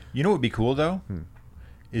is. You know what would be cool though?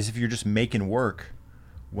 Is if you're just making work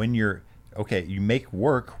when you're you make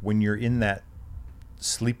work when you're in that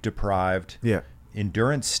sleep deprived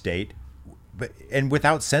endurance state, and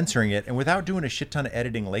without censoring it and without doing a shit ton of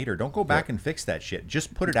editing later. Don't go back and fix that shit.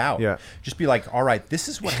 Just put it out. Just be like, all right, this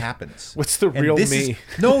is what happens. What's the real me?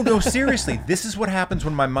 No, seriously. This is what happens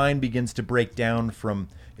when my mind begins to break down from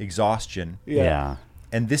exhaustion.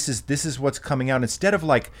 And this is what's coming out. Instead of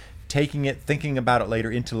like taking it, thinking about it later,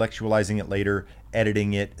 intellectualizing it later,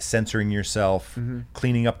 editing it, censoring yourself,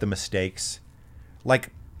 cleaning up the mistakes.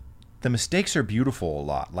 Like, the mistakes are beautiful a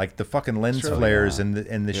lot. Like the fucking lens flares and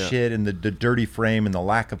the shit and the dirty frame and the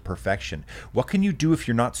lack of perfection. What can you do if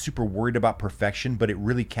you're not super worried about perfection, but it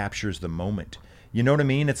really captures the moment? You know what I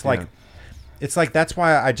mean? It's like... It's like, that's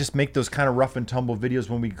why I just make those kind of rough and tumble videos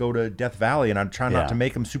when we go to Death Valley, and I'm trying not to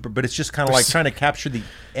make them super, but it's just kind of like trying to capture the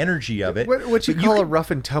energy of it. What you call a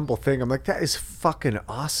rough and tumble thing, I'm like, that is fucking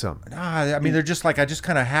awesome. I mean, they're just like, I just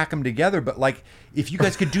kind of hack them together, but like, if you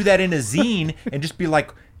guys could do that in a zine and just be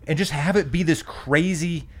like, and just have it be this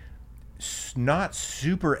crazy, not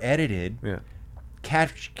super edited,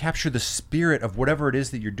 capture the spirit of whatever it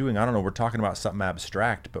is that you're doing. I don't know, we're talking about something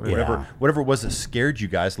abstract, but whatever it was that scared you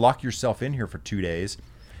guys, lock yourself in here for 2 days,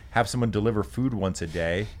 have someone deliver food once a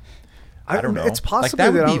day. I don't know. It's possible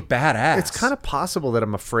like, that would be badass. It's kind of possible that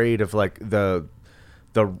I'm afraid of like the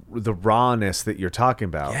rawness that you're talking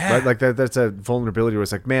about. Right? Like that's a vulnerability where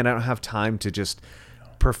it's like, man, I don't have time to just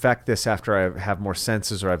perfect this after I have more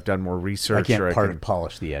senses or I've done more research. I can't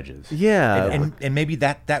polish the edges. Yeah. And maybe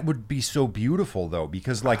that would be so beautiful though,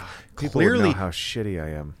 because like people would clearly know how shitty I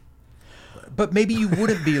am. But maybe you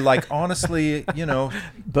wouldn't be, like, honestly, you know.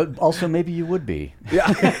 But also maybe you would be.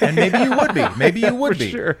 And maybe you would be. Maybe you would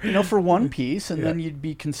be. Sure. You know, for one piece, and then you'd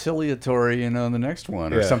be conciliatory, you know, in the next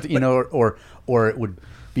one or something, you know, or it would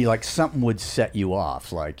be like something would set you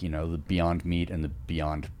off, like, you know, the Beyond Meat and the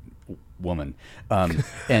Beyond Woman, and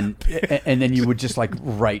then you would just like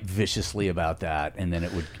write viciously about that, and then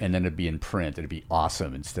it'd be in print. It'd be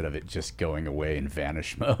awesome instead of it just going away in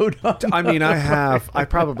vanish mode. I mean, I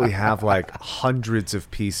probably have like hundreds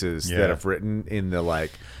of pieces that I've written in the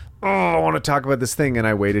like, oh, I want to talk about this thing, and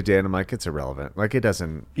I wait a day, and I'm like, it's irrelevant. Like, it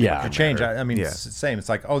doesn't. The change. I mean, it's the same. It's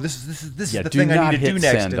like, oh, this is the do thing I not need to hit do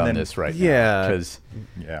next. Send and on then, this right now.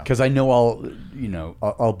 Because I know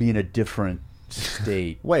I'll be in a different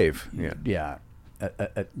state wave.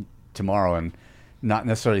 Tomorrow, and not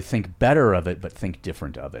necessarily think better of it, but think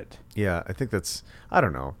different of it. Yeah, I think I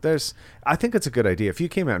don't know. I think it's a good idea. If you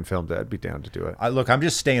came out and filmed it, I'd be down to do it. Look, I'm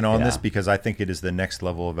just staying on this because I think it is the next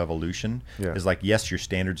level of evolution. Is like, yes, your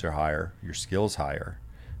standards are higher, your skills higher,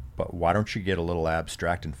 but why don't you get a little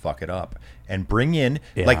abstract and fuck it up and bring in,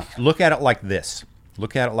 like, look at it like this.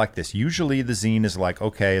 Look at it like this. Usually the zine is like,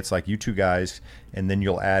 okay, it's like you two guys, and then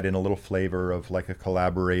you'll add in a little flavor of like a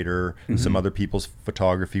collaborator, some other people's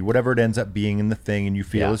photography, whatever it ends up being in the thing and you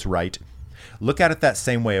feel is right. Look at it that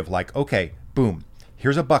same way of like, okay, boom,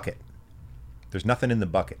 here's a bucket. There's nothing in the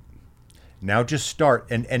bucket. Now just start,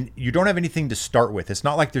 and you don't have anything to start with. It's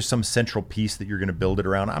not like there's some central piece that you're going to build it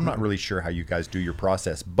around. I'm not really sure how you guys do your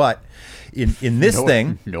process, but in this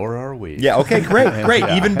thing, nor are we. Yeah, okay, great,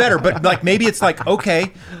 even better. But like maybe it's like,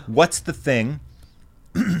 okay, what's the thing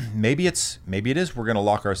maybe it is we're going to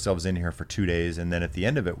lock ourselves in here for 2 days, and then at the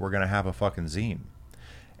end of it we're going to have a fucking zine.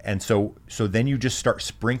 And so then you just start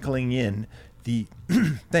sprinkling in the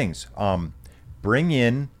things. Bring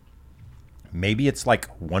in, maybe it's like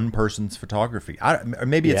one person's photography. Or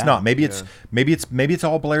maybe it's not. Maybe it's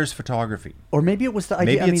all Blair's photography. Or maybe it was the idea.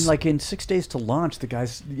 Maybe I mean, it's- like in 6 Days to Launch, the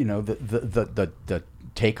guys, the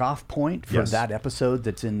takeoff point for Yes. that episode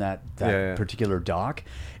that's in that Yeah. particular doc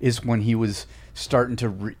is when he was starting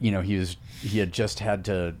to, he had just had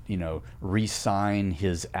to, re-sign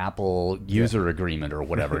his Apple user agreement or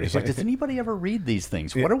whatever. And he's like, does anybody ever read these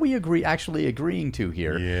things? What are we actually agreeing to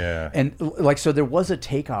here? Yeah. And like, so there was a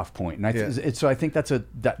takeoff point, and Yeah. so I think that's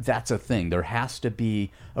a thing. There has to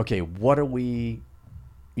be, okay, what are we,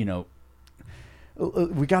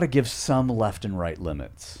 we got to give some left and right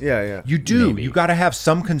limits. Yeah. You do. Maybe. You got to have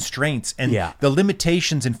some constraints, and Yeah. the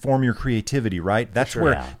limitations inform your creativity, right? That's sure.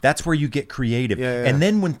 where Yeah. that's where you get creative. Yeah. And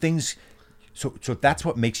then when things, so that's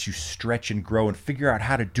what makes you stretch and grow and figure out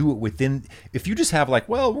how to do it within. If you just have like,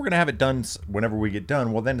 well, we're gonna have it done whenever we get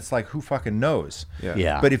done, well, then it's like, who fucking knows?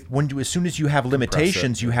 Yeah. But as soon as you have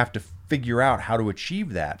limitations, you have to figure out how to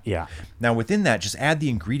achieve that. Yeah. Now within that, just add the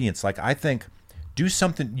ingredients. Like I think, do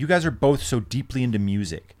something. You guys are both so deeply into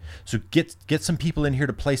music, so get some people in here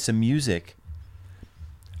to play some music.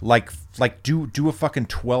 Like do a fucking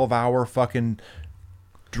 12-hour fucking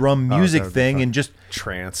drum music that'd be thing, fun. and just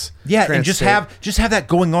Trance. yeah, Trance and just state. have that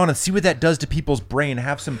going on and see what that does to people's brain.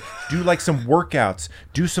 Do like some workouts,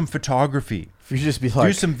 do some photography, If you just be do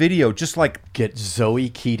like, some video, just like get Zoe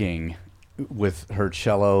Keating with her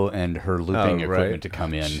cello and her looping Oh, right. equipment to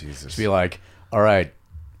come in. Jesus. Just be like, all right,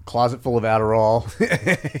 closet full of Adderall,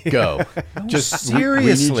 go. Just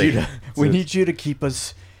seriously. we need you to keep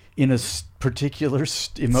us in a particular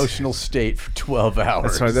emotional state for 12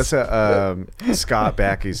 hours. Sorry, that's a Scott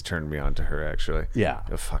Backey's turned me on to her actually. Yeah.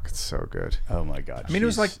 Oh, fuck, it's so good. Oh my god. I mean, it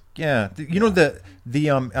was like, I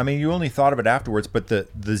mean, you only thought of it afterwards, but the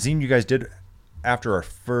zine you guys did after our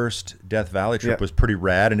first Death Valley trip Yeah. was pretty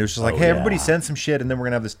rad, and it was just like, Oh, hey, yeah. everybody send some shit, and then we're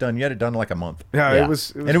gonna have this done. You had it done in like a month. Yeah, Yeah. it was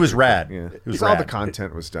And it was rad. Yeah, It was all the rad.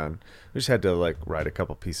 content was done. We just had to like write a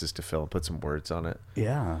couple pieces to fill and put some words on it.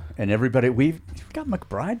 Yeah, and everybody, we've got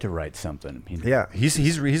McBride to write something. I mean, Yeah,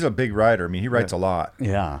 He's a big writer. I mean, he writes a lot.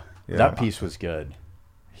 yeah, Yeah. that piece was good.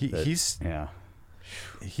 He's Yeah,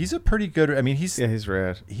 a pretty good. I mean, he's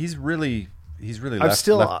rad. really I'm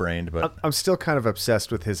still left-brained, but I'm still kind of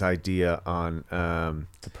obsessed with his idea on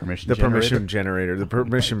the permission. the generator. permission generator, the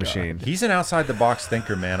permission machine. he's an outside the box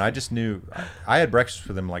thinker, man. I just knew. I had breakfast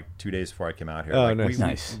with him like 2 days before I came out here. Oh, like, nice.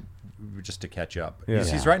 Nice. just to catch up. Yeah.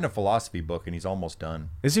 He's Yeah. writing a philosophy book, and he's almost done.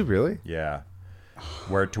 Is he really? Yeah,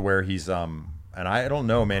 where he's and I don't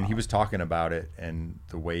know, man. He was talking about it and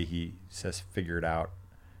the way he says figured out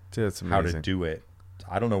Dude, that's how amazing. to do it.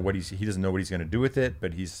 I don't know what he doesn't know what he's going to do with it,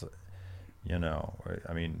 but he's,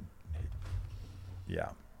 I mean, yeah,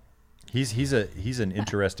 he's an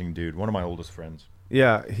interesting dude. One of my oldest friends.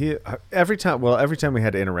 Yeah, he every time we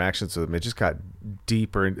had interactions with him, it just got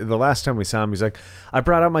deeper. And the last time we saw him, he's like, "I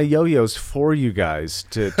brought out my yo-yos for you guys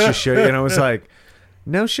to show you," and I was like,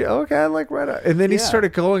 "No shit, okay, like right." And then he Yeah.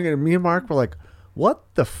 started going, and me and Mark were like, "What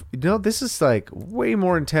the? This is like way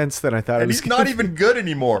more intense than I thought it And was." he's not even good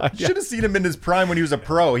anymore. You should have seen him in his prime when he was a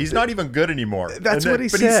pro. He's not even good anymore. That's what he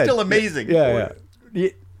but said. But he's still amazing. Yeah.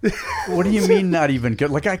 What do you mean not even good?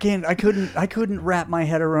 Like I couldn't wrap my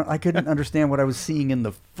head around. I couldn't understand what I was seeing in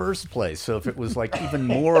the first place. So if it was like even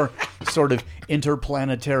more sort of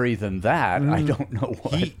interplanetary than that, I don't know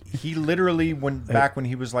what. He literally back when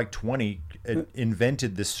he was like 20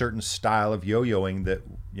 invented this certain style of yo-yoing that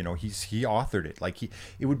he authored it. Like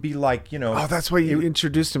it would be like Oh, that's why you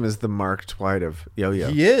introduced him as the Mark Twight of yo-yo.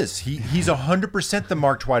 He is. He's 100% the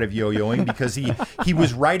Mark Twight of yo-yoing because he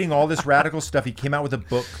was writing all this radical stuff. He came out with a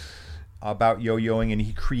book about yo-yoing and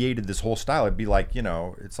he created this whole style. It'd be like,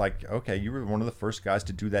 it's like, okay, you were one of the first guys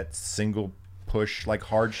to do that single push, like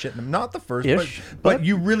hard shit. Not the first, but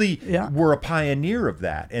you really were a pioneer of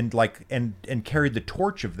that and like and carried the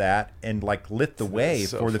torch of that and like lit the way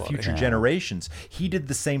so for the funny. future generations. He did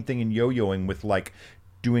the same thing in yo-yoing with like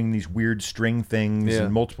doing these weird string things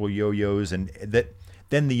and multiple yo-yos, and that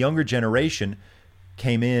then the younger generation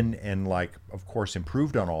came in and like of course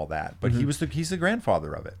improved on all that, but he's the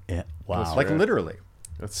grandfather of it. Yeah. Wow. Like literally.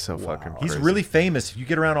 That's so fucking He's crazy. really famous. If you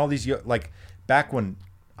get around all these like back when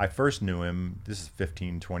I first knew him, this is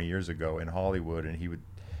 15, 20 years ago in Hollywood, and he would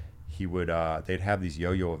they'd have these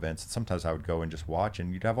yo-yo events, and sometimes I would go and just watch,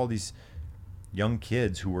 and you'd have all these young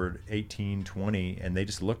kids who were 18, 20, and they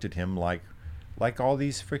just looked at him like like all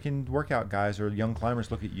these freaking workout guys or young climbers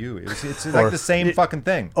look at you. It's like the same fucking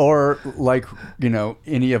thing. Or like,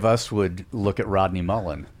 any of us would look at Rodney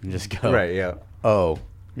Mullen and just go, Right, yeah. oh,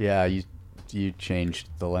 yeah, you changed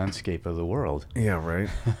the landscape of the world. Yeah, right.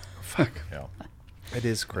 Fuck. Yeah. It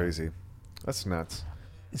is crazy. That's nuts.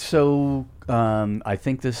 So I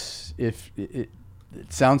think it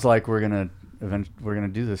sounds like we're gonna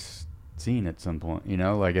do this scene at some point,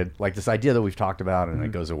 like this idea that we've talked about, and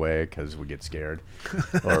it goes away because we get scared.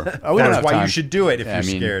 Or That's why you should do it if you're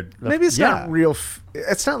scared. Maybe it's not real.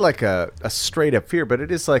 It's not like a straight up fear, but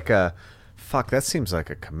it is like a fuck. That seems like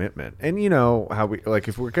a commitment. And you know how we like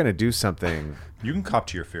if we're gonna do something. You can cop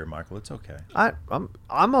to your fear, Michael. It's okay.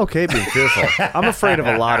 I'm okay being fearful. I'm afraid of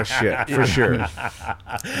a lot of shit for sure.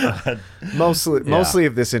 Mostly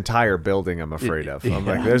of this entire building. I'm afraid of. I'm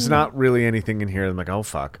like, there's not really anything in here. I'm like, oh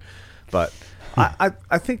fuck. But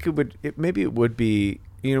I think maybe it would be,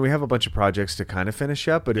 we have a bunch of projects to kind of finish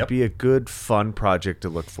up, but it'd be a good, fun project to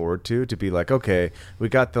look forward to be like, okay, we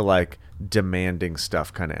got the like demanding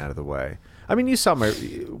stuff kind of out of the way. I mean, you saw my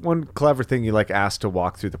one clever thing you like asked to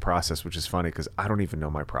walk through the process, which is funny because I don't even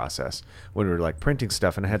know my process when we were like printing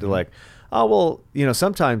stuff, and I had to like, oh, well,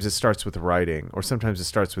 sometimes it starts with writing, or sometimes it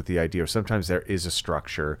starts with the idea, or sometimes there is a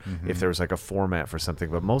structure if there was like a format for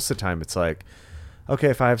something, but most of the time it's like, okay,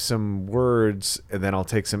 if I have some words, and then I'll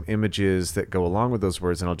take some images that go along with those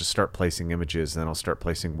words, and I'll just start placing images, and then I'll start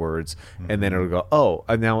placing words, and then it'll go, oh,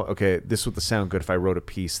 and now, okay, this would sound good if I wrote a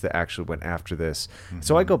piece that actually went after this.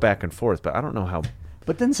 So I go back and forth, but I don't know how.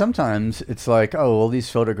 But then sometimes it's like, oh, well, these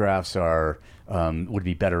photographs would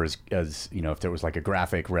be better as if there was like a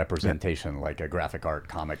graphic representation, like a graphic art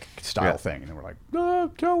comic style thing, and we're like,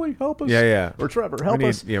 Kelly, help us, or Trevor, help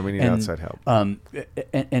us. Yeah, we need outside help. And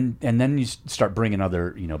then you start bringing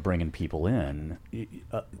bringing people in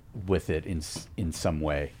with it in some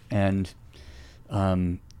way, and I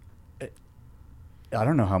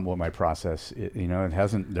don't know what my process. There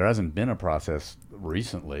hasn't been a process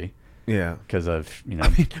recently. Yeah, because I've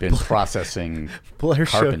been processing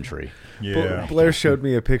carpentry. Blair showed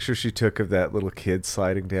me a picture she took of that little kid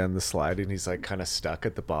sliding down the slide, and he's like kind of stuck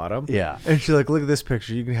at the bottom. Yeah, and she's like, "Look at this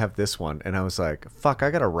picture. You can have this one." And I was like, "Fuck, I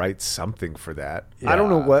gotta write something for that. I don't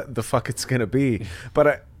know what the fuck it's gonna be,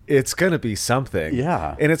 but it's gonna be something.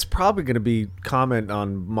 Yeah, and it's probably gonna be comment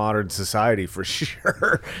on modern society for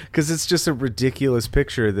sure, because it's just a ridiculous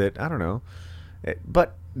picture that I don't know,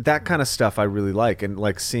 but." That kind of stuff I really like, and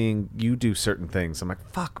like seeing you do certain things. I'm like,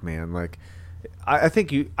 fuck, man. Like, I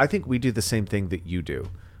think we do the same thing that you do,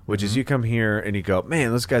 which is you come here and you go,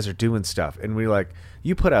 man, those guys are doing stuff, and we like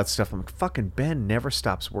you put out stuff. I'm like, fucking Ben never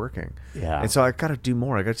stops working. Yeah. And so I got to do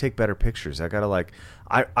more. I got to take better pictures. I got to like,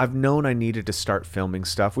 I've known I needed to start filming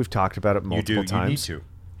stuff. We've talked about it multiple times. You need to.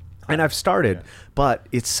 And I've started, but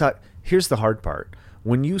here's the hard part.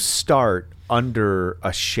 When you start under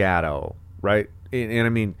a shadow, right? And I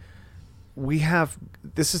mean,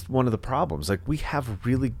 this is one of the problems. Like, we have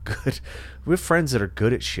friends that are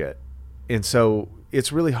good at shit. And so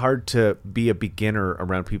it's really hard to be a beginner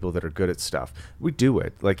around people that are good at stuff. We do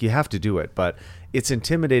it. Like, you have to do it, but it's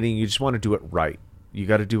intimidating. You just want to do it right. You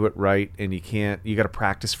got to do it right, and you got to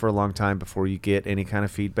practice for a long time before you get any kind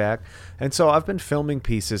of feedback. And so I've been filming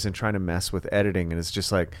pieces and trying to mess with editing, and it's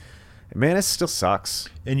just like, man, it still sucks.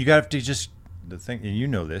 And you got to just, the thing, and you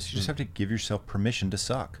know this, you just have to give yourself permission to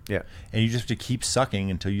suck. Yeah. And you just have to keep sucking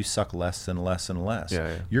until you suck less and less and less.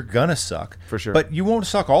 Yeah. You're gonna suck. For sure. But you won't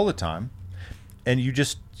suck all the time. And you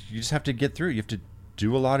just have to get through. You have to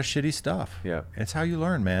do a lot of shitty stuff. Yeah. It's how you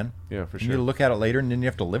learn, man. Yeah, for and sure. you look at it later, and then you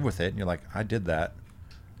have to live with it, and you're like, I did that.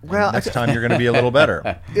 Well, next time you're gonna be a little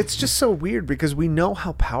better. It's just so weird because we know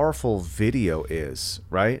how powerful video is,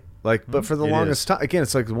 right? Like, but for the longest time, again,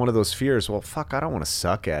 it's like one of those fears. Well, fuck, I don't want to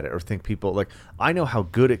suck at it or think people like I know how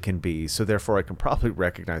good it can be, so therefore I can probably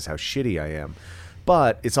recognize how shitty I am.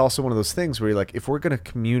 But it's also one of those things where you're like, if we're going to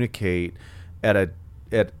communicate at a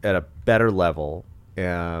better level,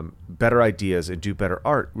 better ideas, and do better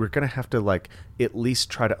art, we're going to have to like at least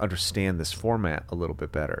try to understand this format a little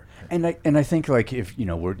bit better. And I think like if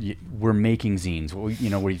we're making zines,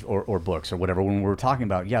 or books or whatever, when we're talking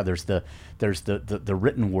about there's the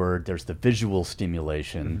written word, there's the visual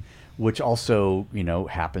stimulation, which also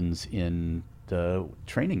happens in the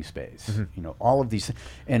training space. All of these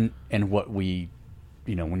and what we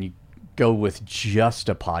when you go with just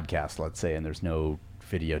a podcast, let's say, and there's no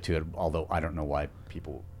video to it, although I don't know why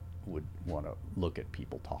people would want to look at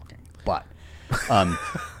people talking, but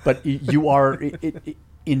you are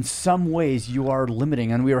in some ways you are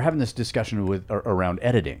limiting, and we were having this discussion around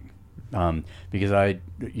editing, because I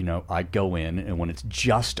go in, and when it's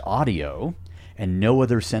just audio, and no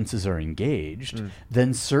other senses are engaged,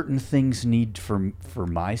 then certain things need, for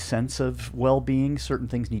my sense of well-being, certain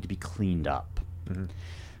things need to be cleaned up.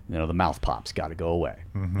 You know, the mouth pop's got to go away.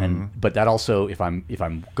 But that also, if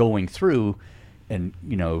I'm going through and,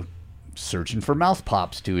 you know, searching for mouth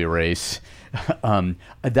pops to erase,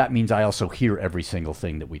 that means I also hear every single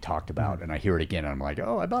thing that we talked about, and I hear it again, and I'm like,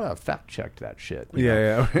 oh, I better fact checked that shit. You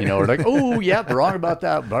know? You know, or like, oh, yeah, wrong about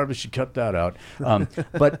that. Barbara should cut that out.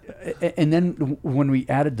 But and then when we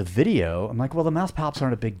added the video, I'm like, well, the mouth pops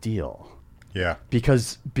aren't a big deal. Yeah.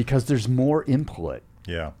 Because there's more input.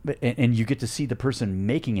 Yeah. And you get to see the person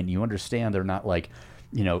making it, and you understand they're not like,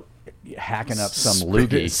 you know, hacking up some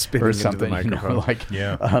loogie or something, you know, like,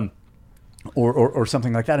 or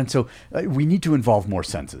something like that. And so we need to involve more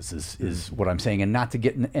senses is what I'm saying, and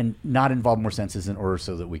not involve more senses in order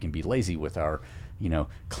so that we can be lazy with our, you know,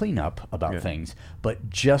 cleanup about things, but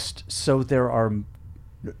just so there are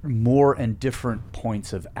more and different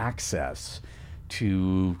points of access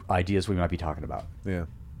to ideas we might be talking about. Yeah.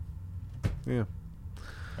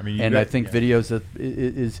 I mean, and I think videos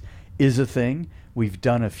is a thing. We've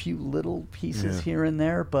done a few little pieces here and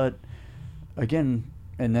there, but again,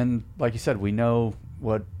 and then like you said, we know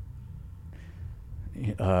what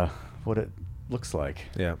it looks like.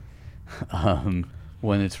 Yeah.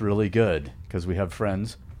 When it's really good, because we have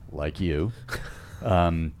friends like you,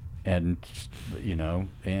 and you know,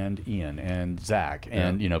 and Ian and Zach,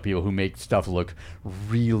 and you know, people who make stuff look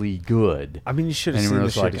really good. I mean, you should have seen the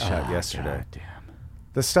shit you shot yesterday. God damn.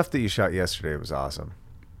 The stuff that you shot yesterday was awesome.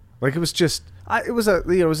 Like, it was just, it was a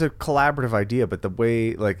collaborative idea, but the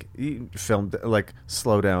way, like, you filmed, like,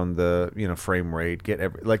 slow down the, you know, frame rate,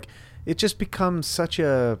 it just becomes such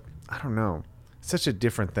a, I don't know, such a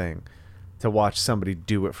different thing to watch somebody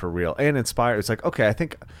do it for real and inspire. It's like, okay, I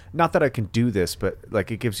think, not that I can do this, but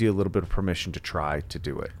like, it gives you a little bit of permission to try to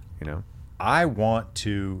do it, you know? I want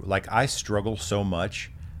to, like, I struggle so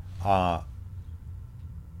much. I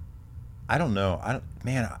don't know.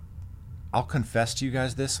 I'll confess to you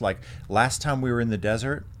guys this. Like, last time we were in the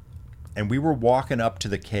desert and we were walking up to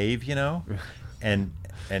the cave, you know, and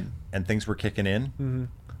things were kicking in.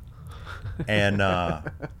 And I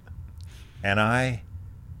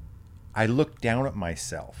looked down at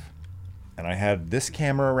myself, and I had this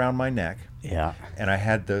camera around my neck. Yeah. And I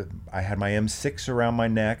had my M6 around my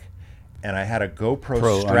neck, and I had a GoPro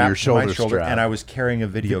on strapped your to my shoulder shoulder, strap. and I was carrying a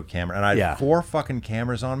video camera, and I had 4 fucking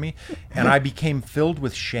cameras on me, and I became filled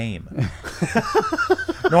with shame.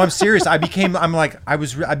 No, I'm serious. I became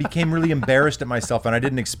really embarrassed at myself, and I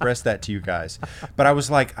didn't express that to you guys. But I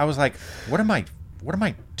was like, what am I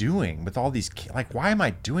doing with all these? Like, why am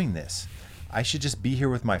I doing this? I should just be here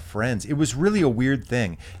with my friends. It was really a weird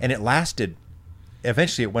thing, and it lasted.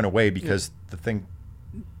 Eventually, it went away because the thing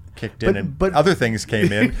kicked in, but other things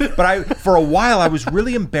came in. But for a while, I was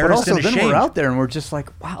really embarrassed and ashamed. Then we're out there, and we're just like,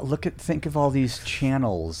 wow, think of all these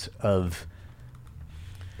channels of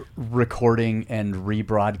recording and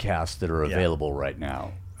rebroadcast that are available right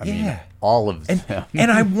now. I mean, all of them.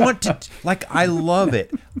 And I want to, like, I love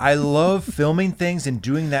it. I love filming things and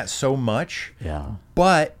doing that so much. Yeah.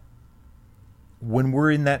 But when we're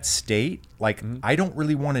in that state, like, I don't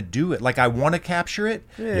really want to do it. Like, I want to capture it,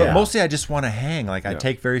 but mostly I just want to hang. Like, I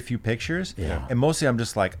take very few pictures, and mostly I'm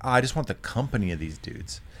just like, I just want the company of these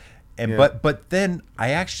dudes. And but then I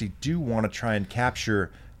actually do want to try and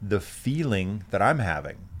capture the feeling that I'm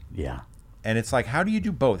having. Yeah. And it's like, how do you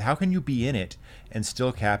do both? How can you be in it and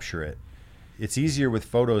still capture it? It's easier with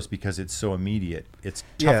photos because it's so immediate. It's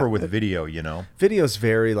tougher with video, you know. Video's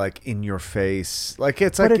very like in your face. Like,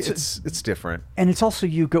 it's like it's different. And it's also,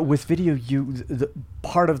 you go with video, the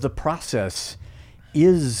part of the process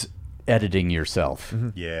is editing yourself.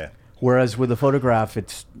 Yeah. Whereas with a photograph,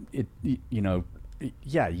 you know,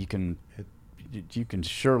 you can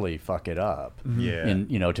surely fuck it up. Yeah.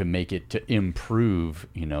 And, you know, to make it, to improve,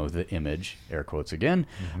 you know, the image, air quotes again.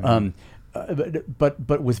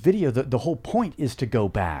 But with video, the whole point is to go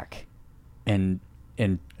back and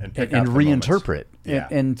reinterpret.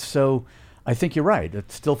 And so I think you're right. A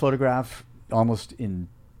still photograph, almost in,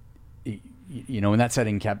 you know, in that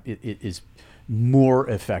setting, it is more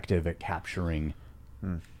effective at capturing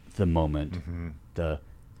the moment, the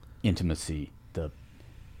intimacy,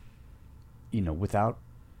 you know, without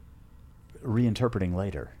reinterpreting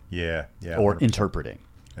later. Yeah. Or interpreting.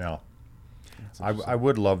 Yeah. I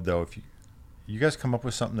would love, though, if you guys come up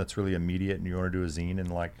with something that's really immediate and you want to do a zine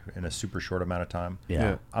in a super short amount of time.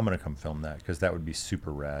 Yeah. I'm gonna come film that because that would be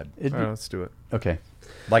super rad. All right, let's do it. Okay.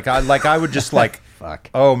 Like I would just like Fuck.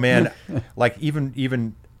 Oh man, like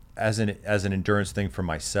even as an endurance thing for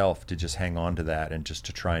myself to just hang on to that and just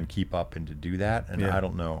to try and keep up and to do that. And I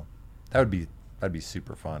don't know, that would be That'd be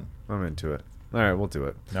super fun. I'm into it. All right, we'll do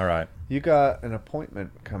it. All right. You got an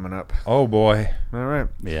appointment coming up. Oh boy. All right.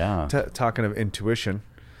 Yeah. Talking of intuition,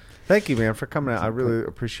 thank you, man, for coming out. I really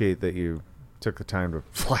appreciate that you took the time to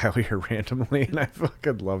fly out here randomly, and I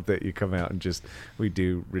fucking love that you come out and just we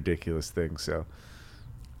do ridiculous things. So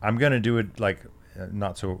I'm gonna do it like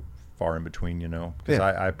not so far in between, because Yeah.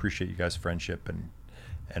 I appreciate you guys' friendship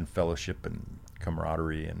and fellowship and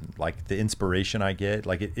camaraderie and like the inspiration I get.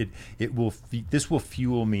 Like it will this will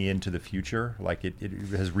fuel me into the future. Like it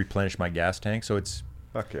has replenished my gas tank. So it's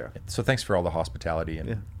fuck yeah. so thanks for all the hospitality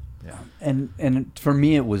and yeah. And for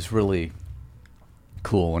me, it was really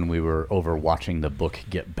cool when we were over watching the book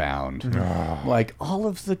get bound. Like all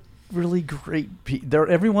of the really great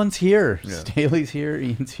everyone's here. Yeah. Staley's here,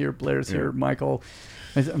 Ian's here, Blair's here, Michael.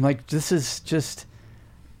 I'm like, this is just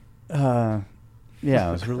yeah,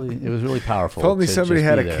 it was really powerful. If only to somebody just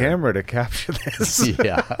had be a there. camera to capture this.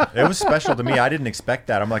 Yeah. It was special to me. I didn't expect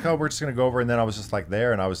that. I'm like, oh, we're just gonna go over, and then I was just like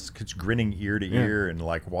there, and I was just grinning ear to ear and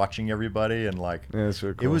like watching everybody, and like Yeah, that's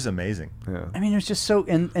really it cool. was amazing. Yeah. I mean, it was just so,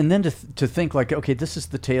 and then to think like, okay, this is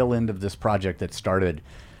the tail end of this project that started.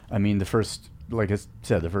 I mean, the first, like I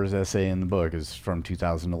said, the first essay in the book is from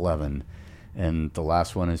 2011, and the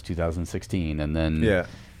last one is 2016, and then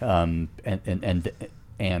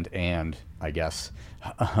and I guess,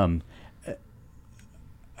 and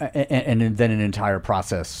then an entire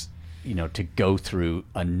process, to go through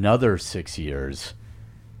another 6 years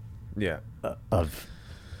Yeah. of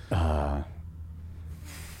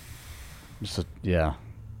just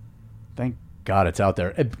thank God it's out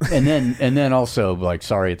there, and then also like,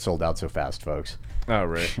 sorry it sold out so fast, folks. Oh,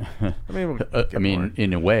 right. I mean, we'll get more.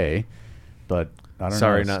 In a way, but I don't know.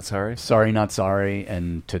 Sorry, not sorry. Sorry, not sorry,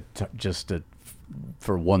 and just to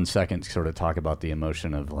for 1 second sort of talk about the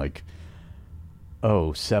emotion of like,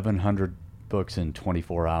 700 books in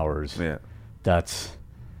 24 hours. Yeah. That's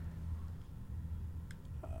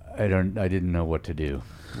I didn't know what to do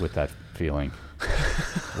with that feeling.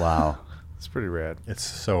 Wow. It's pretty rad. It's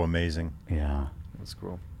so amazing. Yeah. That's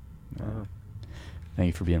cool. Thank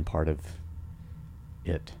you for being part of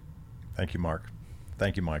it. Thank you, Mark.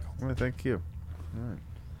 Thank you, Michael. Well, thank you. All right.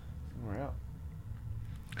 We're out.